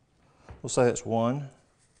 parts. We'll say that's 1,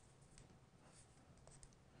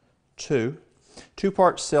 2. 2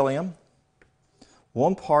 parts psyllium,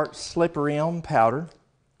 1 part slippery elm powder.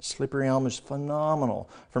 Slippery elm is phenomenal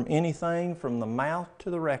from anything from the mouth to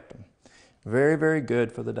the rectum. Very, very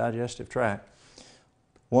good for the digestive tract.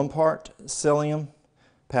 1 part psyllium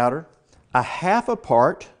powder, 1/2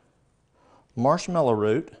 part marshmallow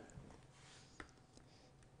root,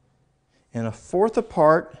 and 1/4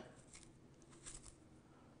 part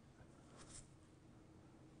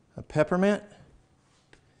of peppermint,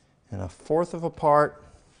 and 1/4 part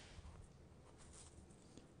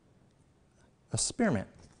of spearmint.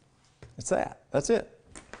 It's that. That's it.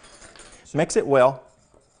 So mix it well.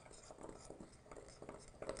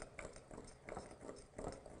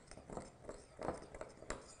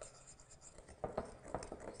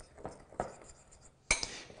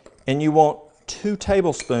 And you want 2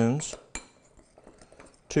 tablespoons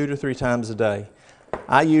 2 to 3 times a day.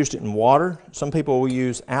 I used it in water. Some people will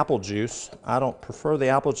use apple juice. I don't prefer the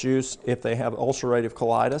apple juice if they have ulcerative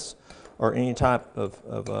colitis or any type of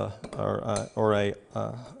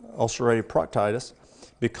ulcerative proctitis,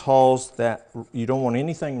 because that you don't want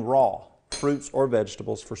anything raw, fruits or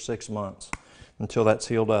vegetables, for 6 months until that's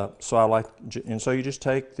healed up. So I like, and so you just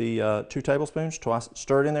take the 2 tablespoons, twice,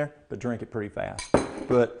 stir it in there, but drink it pretty fast.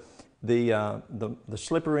 But the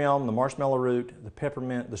slippery elm, the marshmallow root, the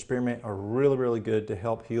peppermint, the spearmint are really, really good to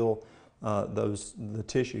help heal the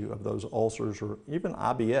tissue of those ulcers, or even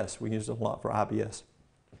IBS. We use it a lot for IBS.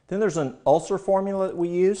 Then there's an ulcer formula that we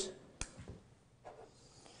use.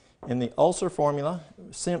 In the ulcer formula,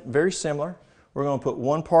 very similar, we're going to put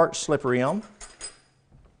 1 part slippery elm,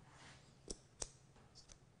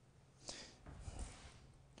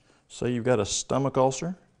 so you've got a stomach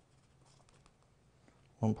ulcer,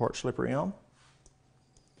 1 part slippery elm,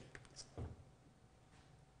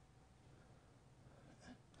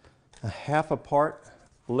 a 1/2 part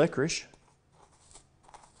licorice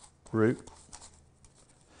root.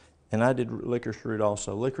 And I did licorice root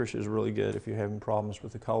also. Licorice is really good if you're having problems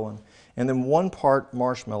with the colon. And then 1 part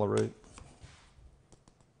marshmallow root.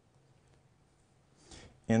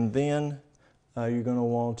 And then you're going to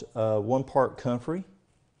want 1 part comfrey.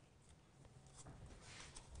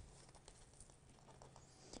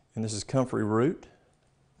 And this is comfrey root.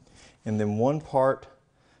 And then 1 part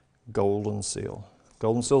golden seal.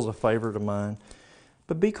 Golden seal is a favorite of mine.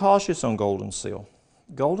 But be cautious on golden seal.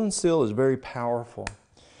 Golden seal is very powerful.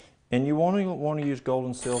 And you want to use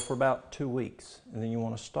golden seal for about 2 weeks, and then you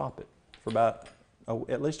want to stop it for about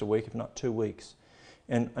at least a week, if not 2 weeks,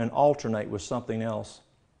 and alternate with something else.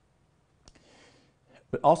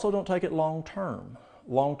 But also don't take it long term.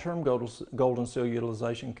 Long term golden seal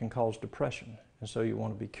utilization can cause depression, and so you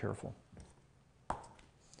want to be careful.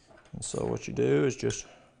 And so what you do is just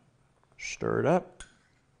stir it up,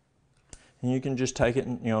 and you can just take it,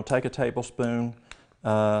 and, take a tablespoon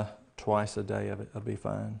twice a day of it. It'll be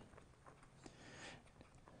fine.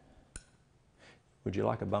 Would you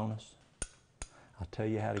like a bonus? I'll tell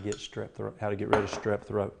you how to get rid of strep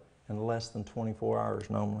throat in less than 24 hours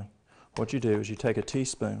normally. What you do is you take a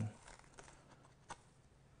teaspoon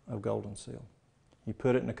of golden seal. You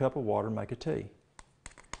put it in a cup of water, make a tea.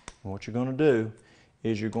 And what you're going to do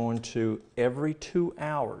is you're going to, every 2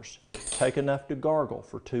 hours, take enough to gargle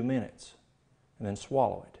for 2 minutes and then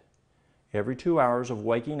swallow it. Every 2 hours of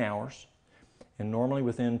waking hours, and normally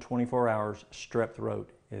within 24 hours, strep throat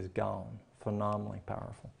is gone. Phenomenally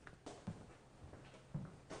powerful.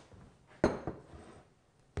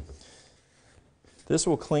 This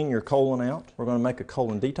will clean your colon out. We're going to make a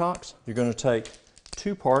colon detox. You're going to take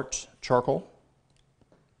 2 parts charcoal,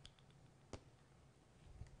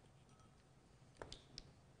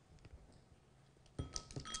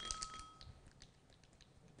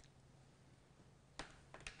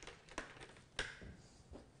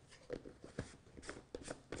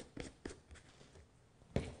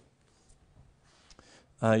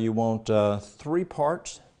 you want 3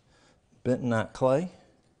 parts bentonite clay,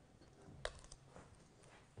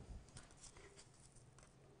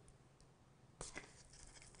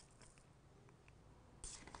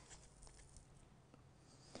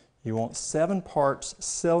 you want 7 parts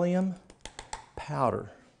psyllium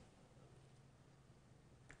powder,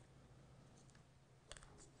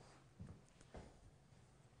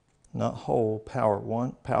 not whole,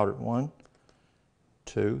 powdered. 1,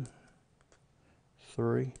 2,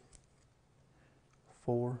 3,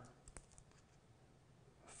 4,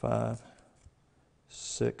 5,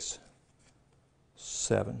 6,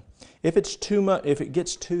 7. If it's too much, if it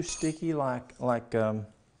gets too sticky like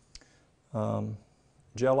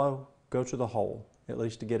Jell-O, go to the whole, at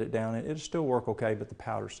least to get it down. It'll still work okay, but the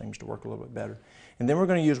powder seems to work a little bit better. And then we're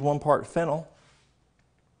going to use 1 part fennel.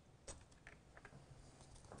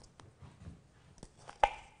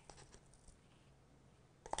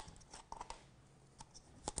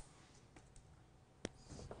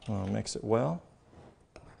 I'll mix it well.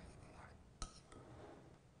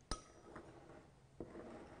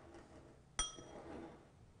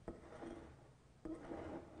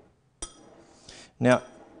 Now,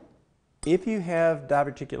 if you have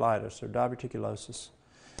diverticulitis or diverticulosis,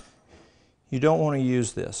 you don't want to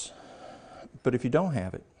use this. But if you don't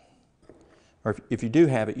have it, or if you do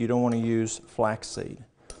have it, you don't want to use flaxseed.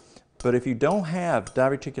 But if you don't have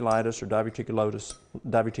diverticulitis or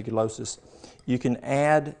diverticulosis, you can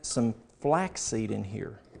add some flaxseed in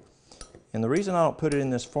here. And the reason I don't put it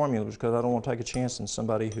in this formula is because I don't want to take a chance on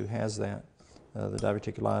somebody who has that, the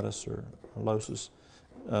diverticulitis or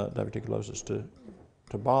diverticulosis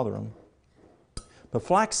to bother them. But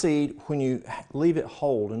flaxseed, when you leave it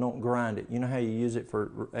whole and don't grind it, you know how you use it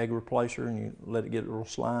for egg replacer and you let it get a little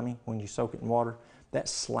slimy when you soak it in water? That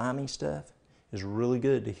slimy stuff is really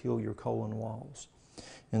good to heal your colon walls.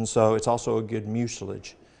 And so it's also a good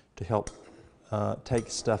mucilage to help take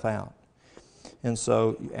stuff out. And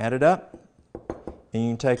so you add it up, and you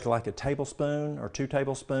can take like a tablespoon or 2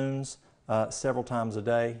 tablespoons several times a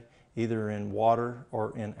day, either in water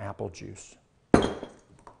or in apple juice.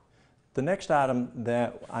 The next item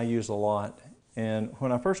that I use a lot, and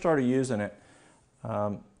when I first started using it,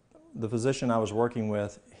 the physician I was working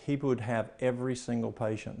with, he would have every single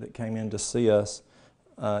patient that came in to see us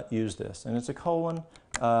use this. And it's a colon,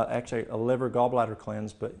 actually a liver gallbladder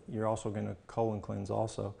cleanse, but you're also going to colon cleanse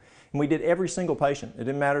also. And we did every single patient. It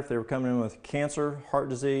didn't matter if they were coming in with cancer, heart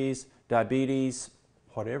disease, diabetes,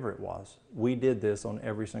 whatever it was. We did this on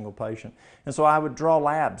every single patient. And so I would draw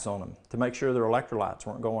labs on them to make sure their electrolytes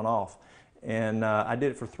weren't going off. And I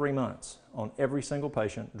did it for 3 months on every single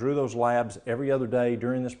patient, drew those labs every other day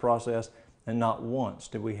during this process, and not once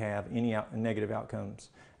did we have any negative outcomes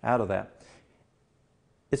out of that.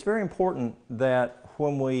 It's very important that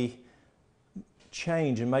when we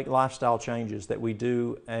change and make lifestyle changes that we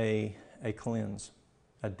do a cleanse,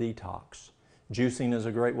 a detox. Juicing is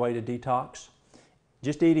a great way to detox.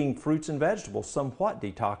 Just eating fruits and vegetables somewhat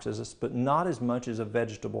detoxes us, but not as much as a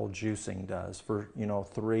vegetable juicing does for,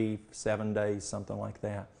 3-7 days, something like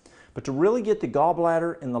that. But to really get the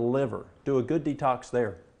gallbladder and the liver, do a good detox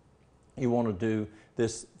there, you want to do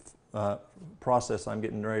this process I'm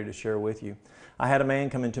getting ready to share with you. I had a man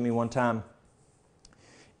come into me one time,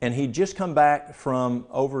 and he'd just come back from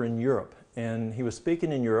over in Europe, and he was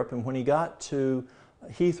speaking in Europe, and when he got to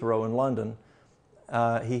Heathrow in London,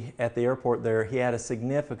 at the airport there, he had a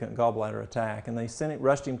significant gallbladder attack, and they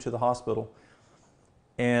rushed him to the hospital,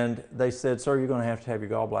 and they said, "Sir, you're going to have your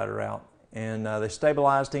gallbladder out." And they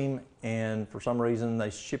stabilized him, and for some reason they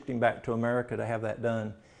shipped him back to America to have that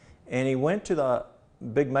done. And he went to the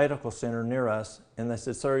big medical center near us, and they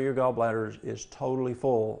said, "Sir, your gallbladder is totally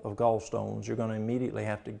full of gallstones. You're going to immediately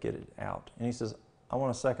have to get it out." And he says, "I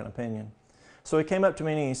want a second opinion." So he came up to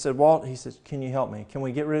me and he said, "Walt," he said, "can you help me? Can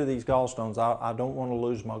we get rid of these gallstones? I don't want to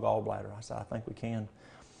lose my gallbladder." I said, "I think we can."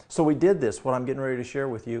 So we did this, what I'm getting ready to share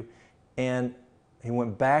with you, and he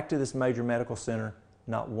went back to this major medical center,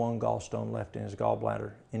 not one gallstone left in his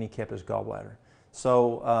gallbladder, and he kept his gallbladder.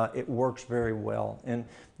 So it works very well. And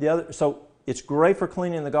so it's great for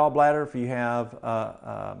cleaning the gallbladder if you have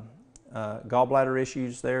gallbladder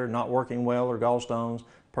issues there, not working well, or gallstones.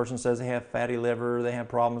 Person says they have fatty liver, they have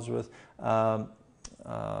problems with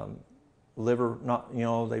liver,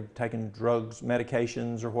 they've taken drugs,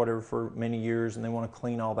 medications, or whatever for many years, and they want to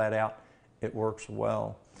clean all that out. It works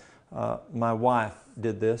well. My wife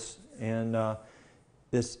did this, and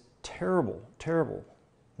this terrible, terrible,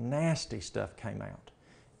 nasty stuff came out.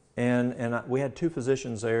 And we had two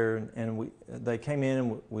physicians there, and they came in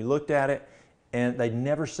and we looked at it, and they'd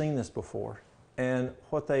never seen this before. And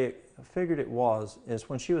what they figured it was is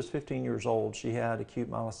when she was 15 years old, she had acute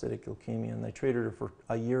myelocytic leukemia, and they treated her for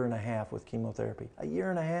a year and a half with chemotherapy. A year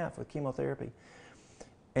and a half with chemotherapy.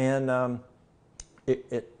 And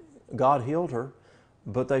God healed her,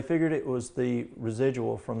 but they figured it was the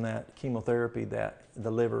residual from that chemotherapy that the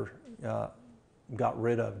liver got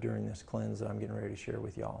rid of during this cleanse that I'm getting ready to share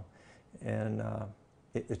with y'all. And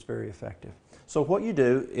it's very effective. So what you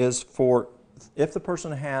do is, if the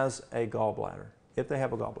person has a gallbladder, if they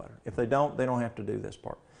have a gallbladder. If they don't have to do this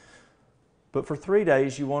part. But for 3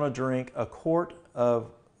 days, you want to drink a quart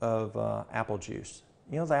of apple juice.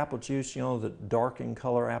 You know the apple juice, the dark in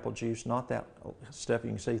color apple juice, not that stuff you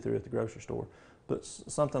can see through at the grocery store, but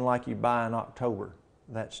something like you buy in October,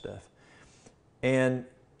 that stuff. And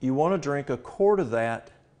you want to drink a quart of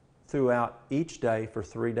that throughout each day for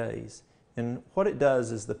 3 days. And what it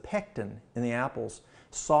does is the pectin in the apples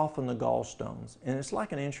soften the gallstones. And it's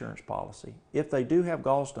like an insurance policy. If they do have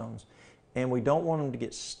gallstones, and we don't want them to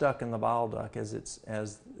get stuck in the bile duct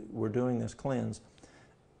as we're doing this cleanse,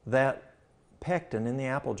 that pectin in the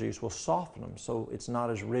apple juice will soften them so it's not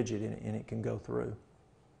as rigid and it can go through.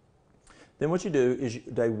 Then what you do is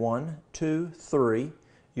day 1, 2, 3,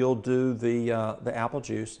 you'll do the apple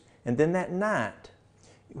juice. And then that night,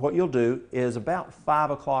 what you'll do is about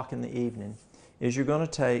 5 o'clock in the evening is you're going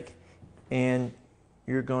to take and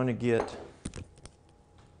you're going to get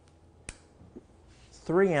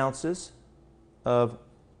 3 ounces of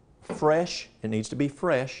fresh, it needs to be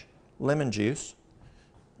fresh, lemon juice.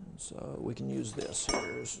 So we can use this here.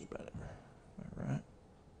 This is better. All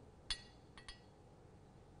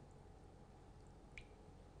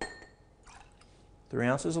right. 3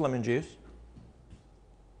 ounces of lemon juice.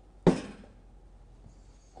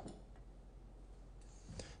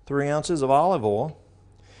 3 ounces of olive oil.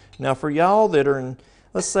 Now for y'all that are in,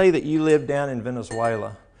 let's say that you live down in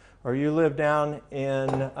Venezuela, or you live down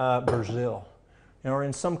in Brazil, or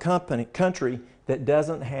in some country that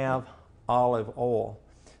doesn't have olive oil,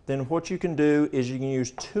 then what you can do is you can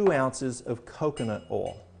use 2 ounces of coconut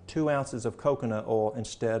oil. 2 ounces of coconut oil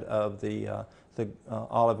instead of the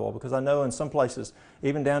olive oil, because I know in some places,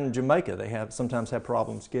 even down in Jamaica, they sometimes have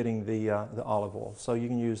problems getting the olive oil. So you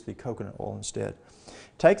can use the coconut oil instead.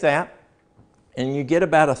 Take that, and you get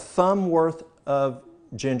about a thumb worth of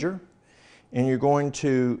ginger, and you're going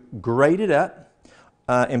to grate it up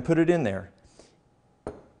and put it in there.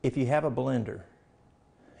 If you have a blender,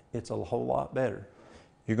 it's a whole lot better.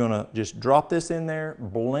 You're going to just drop this in there,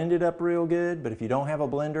 blend it up real good, but if you don't have a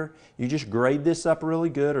blender, you just grate this up really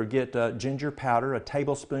good, or get ginger powder, a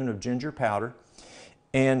tablespoon of ginger powder,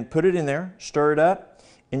 and put it in there, stir it up,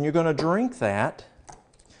 and you're going to drink that.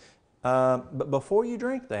 But before you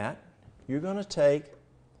drink that, you're going to take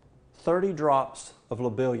 30 drops of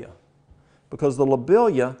lobelia, because the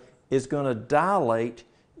lobelia is going to dilate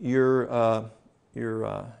your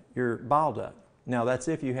bile duct. Now that's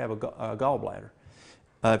if you have a gallbladder.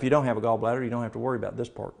 If you don't have a gallbladder, you don't have to worry about this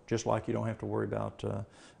part, just like you don't have to worry about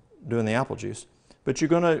doing the apple juice. But you're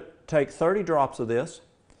going to take 30 drops of this,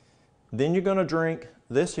 then you're going to drink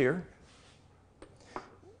this here.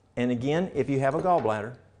 And again, if you have a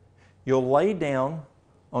gallbladder, you'll lay down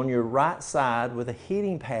on your right side with a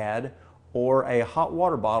heating pad or a hot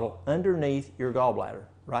water bottle underneath your gallbladder,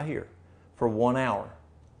 right here, for 1 hour.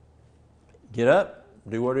 Get up,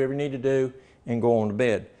 do whatever you need to do, and go on to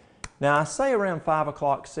bed. Now I say around 5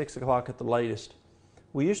 o'clock, 6 o'clock at the latest.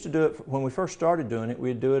 We used to do it, when we first started doing it,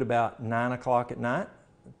 we'd do it about 9 o'clock at night.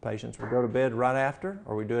 Patients would go to bed right after,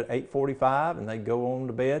 or we'd do it at 8:45 and they'd go on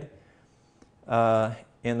to bed.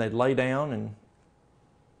 And they'd lay down and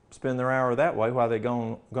spend their hour that way while they're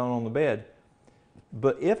gone on the bed.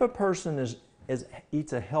 But if a person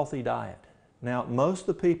eats a healthy diet, now most of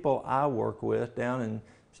the people I work with down in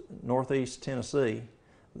northeast Tennessee,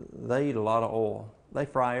 they eat a lot of oil. They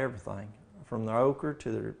fry everything, from their okra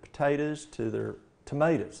to their potatoes to their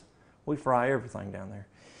tomatoes. We fry everything down there.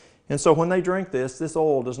 And so when they drink this, this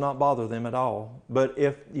oil does not bother them at all. But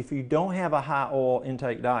if you don't have a high oil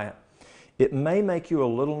intake diet, it may make you a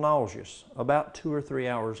little nauseous about 2 or 3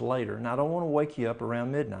 hours later. And I don't want to wake you up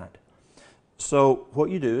around midnight. So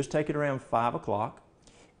what you do is take it around 5 o'clock.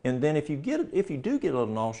 And then if you do get a little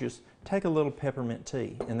nauseous, take a little peppermint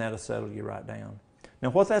tea, and that'll settle you right down.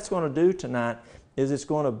 Now what that's going to do tonight is it's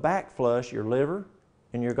going to back flush your liver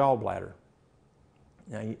and your gallbladder.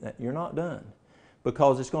 Now you're not done,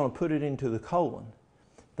 because it's going to put it into the colon.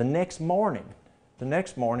 The next morning,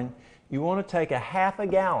 you want to take a half a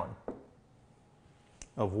gallon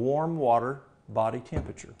of warm water, body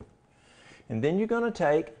temperature. And then you're going to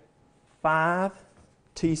take 5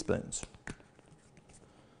 teaspoons.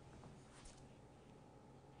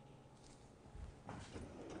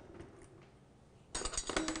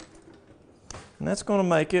 And that's going to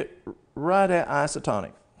make it right at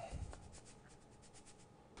isotonic.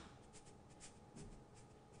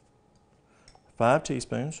 5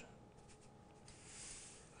 teaspoons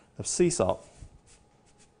of sea salt.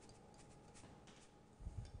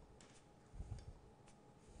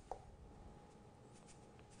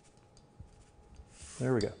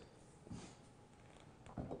 There we go.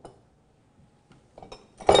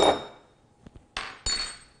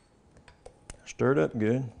 Stir it up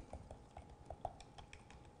good.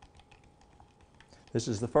 This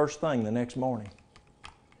is the first thing the next morning.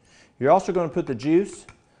 You're also going to put the juice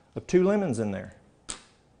of 2 lemons in there.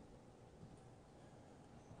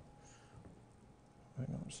 Hang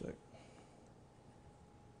on a sec.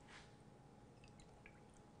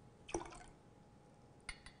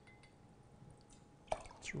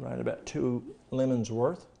 It's right about 2 lemons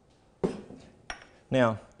worth.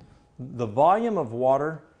 Now, the volume of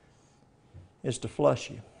water is to flush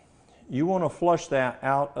you. You want to flush that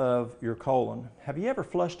out of your colon. Have you ever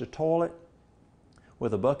flushed a toilet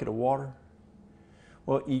with a bucket of water?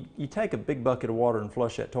 Well, you take a big bucket of water and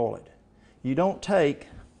flush that toilet. You don't take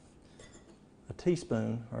a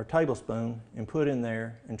teaspoon or a tablespoon and put in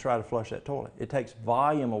there and try to flush that toilet. It takes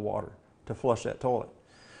volume of water to flush that toilet.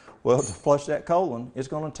 Well, to flush that colon, it's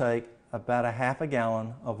going to take about a half a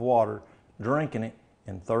gallon of water, drinking it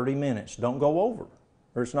in 30 minutes. Don't go over,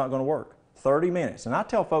 or it's not going to work. 30 minutes. And I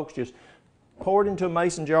tell folks, just pour it into a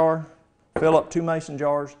mason jar, fill up 2 mason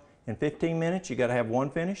jars. In 15 minutes, you got to have one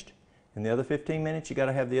finished. In the other 15 minutes, you got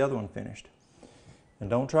to have the other one finished. And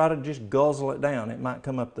don't try to just guzzle it down. It might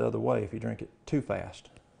come up the other way if you drink it too fast.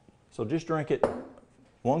 So just drink it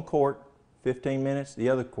 1 quart, 15 minutes, the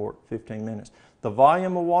other quart, 15 minutes. The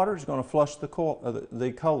volume of water is going to flush the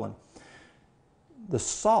colon. The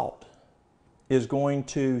salt is going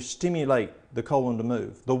to stimulate the colon to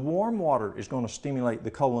move. The warm water is going to stimulate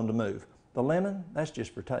the colon to move. The lemon, that's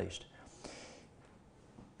just for taste.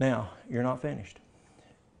 Now, you're not finished.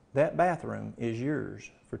 That bathroom is yours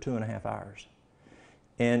for 2.5 hours.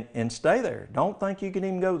 And stay there. Don't think you can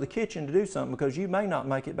even go to the kitchen to do something, because you may not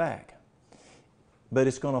make it back. But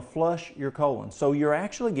it's going to flush your colon. So you're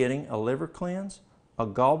actually getting a liver cleanse, a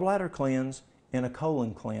gallbladder cleanse, and a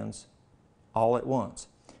colon cleanse all at once.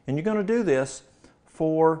 And you're going to do this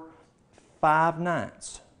for 5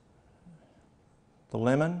 nights. The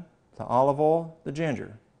lemon, the olive oil, the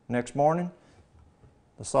ginger. Next morning,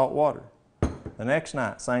 the salt water. The next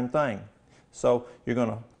night, same thing. So you're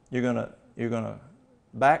gonna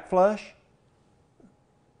back flush,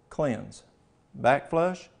 cleanse. Back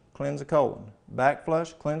flush, cleanse the colon. Back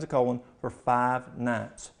flush, cleanse the colon for 5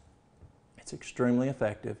 nights. It's extremely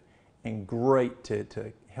effective and great to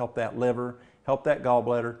help that liver, help that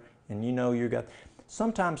gallbladder, and you know you got.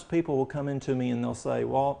 Sometimes people will come into me and they'll say,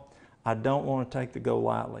 "Walt, I don't want to take the go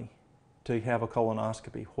lightly to have a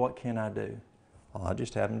colonoscopy. What can I do?" Well, I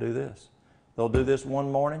just have them do this. They'll do this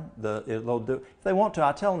one morning. If they want to,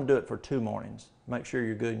 I tell them to do it for 2 mornings. Make sure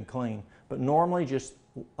you're good and clean. But normally just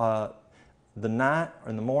the night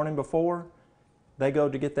or the morning before they go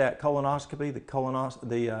to get that colonoscopy, the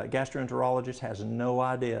gastroenterologist has no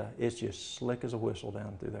idea. It's just slick as a whistle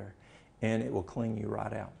down through there. And it will clean you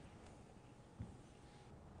right out.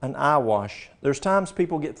 An eye wash. There's times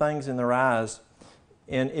people get things in their eyes,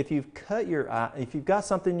 and if you've cut your eye, if you've got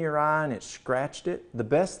something in your eye and it's scratched it, the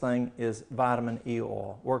best thing is vitamin E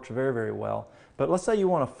oil. Works very, very well. But let's say you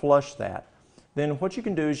want to flush that. Then what you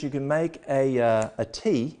can do is you can make a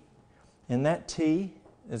tea, and that tea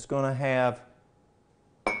is going to have,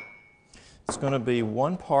 it's going to be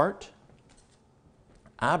 1 part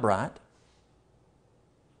eye bright,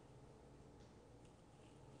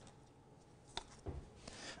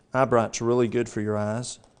 eye bright's really good for your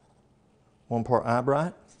eyes. 1 part eye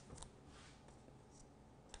bright,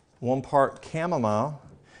 1 part chamomile.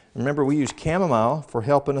 Remember, we use chamomile for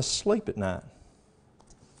helping us sleep at night.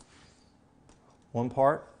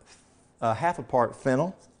 half a part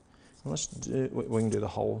fennel. We can do the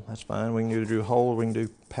whole, that's fine. We can do whole, we can do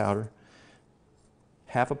powder.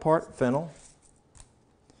 Half a part fennel,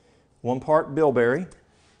 1 part bilberry,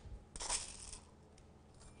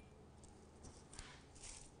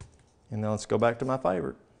 and now let's go back to my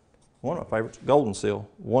favorite. One of my favorites, golden seal.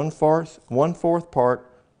 1/4 part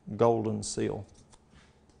golden seal.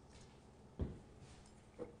 You're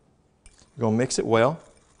going to mix it well,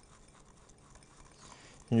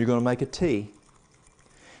 and you're going to make a tea.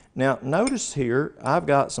 Now notice here, I've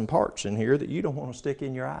got some parts in here that you don't want to stick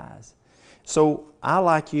in your eyes. So I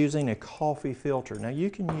like using a coffee filter. Now you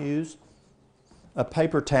can use a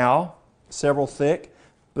paper towel, several thick,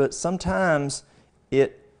 but sometimes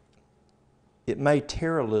it may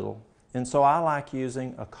tear a little. And so I like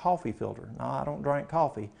using a coffee filter. Now I don't drink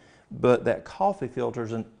coffee, but that coffee filter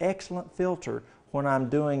is an excellent filter when I'm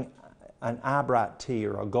doing an eyebright tea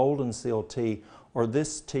or a golden seal tea or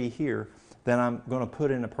this tea here that I'm going to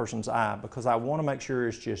put in a person's eye, because I want to make sure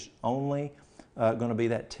it's just only going to be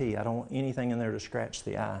that tea. I don't want anything in there to scratch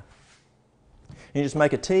the eye. You just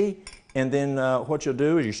make a tea, and then what you'll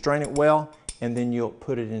do is you strain it well, and then you'll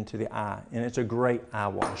put it into the eye, and it's a great eye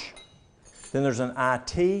wash. Then there's an eye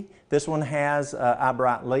tea. This one has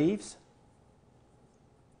eyebright leaves.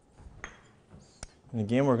 And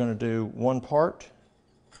again, we're going to do 1 part.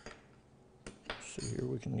 Let's see here,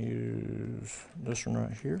 we can use this one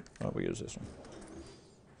right here. Oh, we use this one.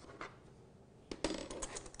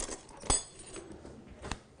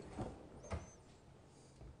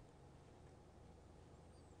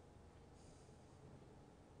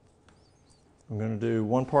 I'm going to do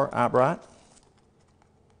 1 part eyebright.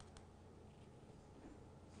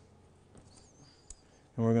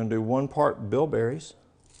 And we're going to do 1 part bilberries,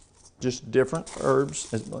 just different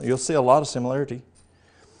herbs. You'll see a lot of similarity.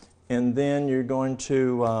 And then you're going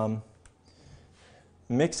to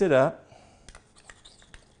mix it up.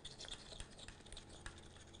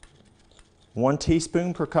 1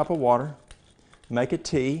 teaspoon per cup of water. Make a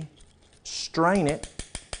tea, strain it,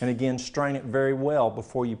 and again strain it very well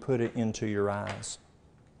before you put it into your eyes.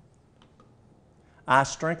 Eye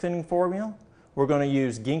strengthening formula, we're going to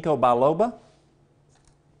use ginkgo biloba.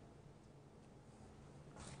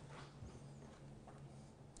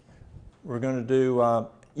 We're going to do,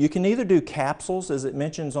 you can either do capsules, as it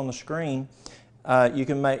mentions on the screen. You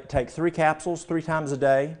can take 3 capsules 3 times a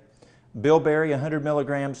day, bilberry 100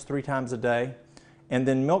 milligrams 3 times a day, and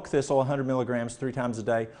then milk thistle 100 milligrams 3 times a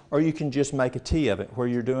day. Or you can just make a tea of it, where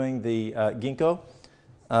you're doing the ginkgo,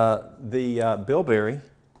 the bilberry,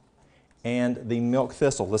 and the milk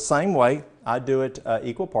thistle. The same way, I do it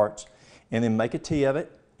equal parts, and then make a tea of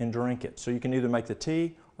it and drink it. So you can either make the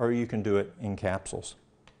tea or you can do it in capsules.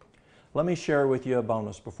 Let me share with you a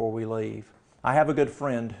bonus before we leave. I have a good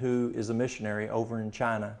friend who is a missionary over in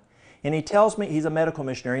China. And he tells me, he's a medical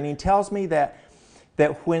missionary, and he tells me that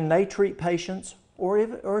when they treat patients, or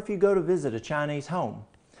if you go to visit a Chinese home,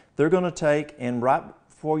 they're going to take, and right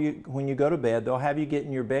before when you go to bed, they'll have you get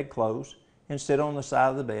in your bed clothes and sit on the side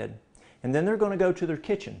of the bed. And then they're going to go to their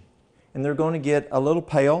kitchen, and they're going to get a little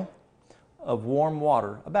pail of warm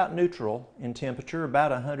water, about neutral in temperature,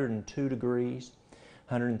 about 102 degrees.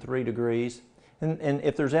 103 degrees. And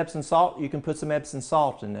if there's Epsom salt, you can put some Epsom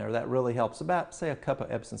salt in there. That really helps. About, say, a cup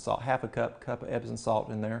of Epsom salt, half a cup of Epsom salt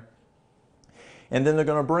in there. And then they're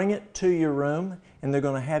going to bring it to your room, and they're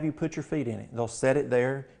going to have you put your feet in it. They'll set it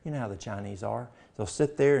there. You know how the Chinese are. They'll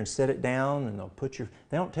sit there and set it down, and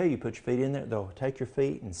they don't tell you put your feet in there. They'll take your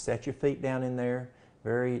feet and set your feet down in there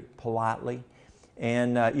very politely.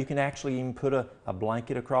 And you can actually even put a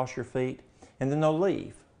blanket across your feet, and then they'll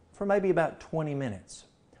leave for maybe about 20 minutes.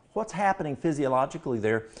 What's happening physiologically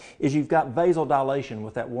there is you've got vasodilation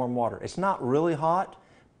with that warm water. It's not really hot,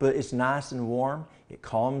 but it's nice and warm. It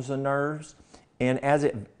calms the nerves. And as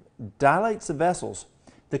it dilates the vessels,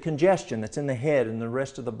 the congestion that's in the head and the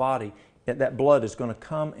rest of the body, that blood is going to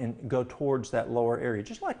come and go towards that lower area.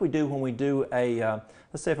 Just like we do when we do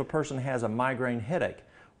let's say if a person has a migraine headache,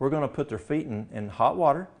 we're going to put their feet in hot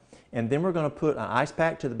water, and then we're going to put an ice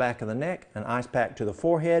pack to the back of the neck, an ice pack to the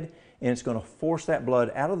forehead, and it's going to force that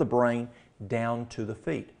blood out of the brain down to the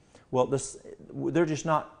feet. Well, they're just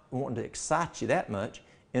not wanting to excite you that much,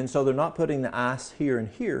 and so they're not putting the ice here and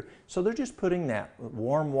here, so they're just putting that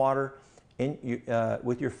warm water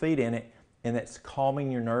with your feet in it, and that's calming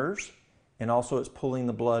your nerves, and also it's pulling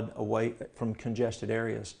the blood away from congested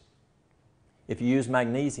areas. If you use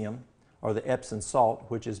magnesium, or the Epsom salt,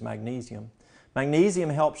 which is magnesium, magnesium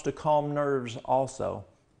helps to calm nerves also.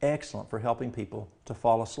 Excellent for helping people to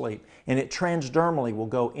fall asleep. And it transdermally will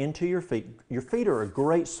go into your feet. Your feet are a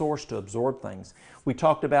great source to absorb things. We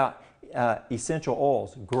talked about essential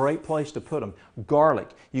oils, great place to put them. Garlic,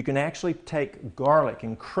 you can actually take garlic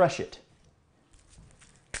and crush it.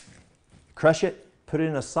 Crush it, put it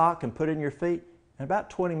in a sock and put it in your feet. In about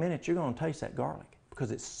 20 minutes, you're going to taste that garlic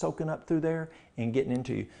because it's soaking up through there and getting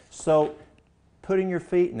into you. So putting your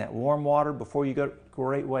feet in that warm water before you go,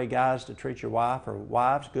 great way, guys, to treat your wife, or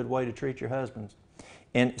wives, good way to treat your husbands.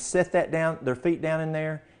 And set that down, their feet down in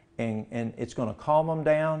there, and it's going to calm them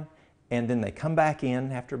down. And then they come back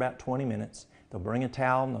in after about 20 minutes. They'll bring a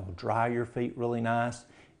towel and they'll dry your feet really nice.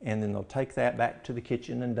 And then they'll take that back to the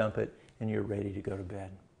kitchen and dump it, and you're ready to go to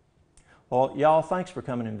bed. Well, y'all, thanks for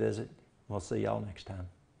coming and visit. We'll see y'all next time.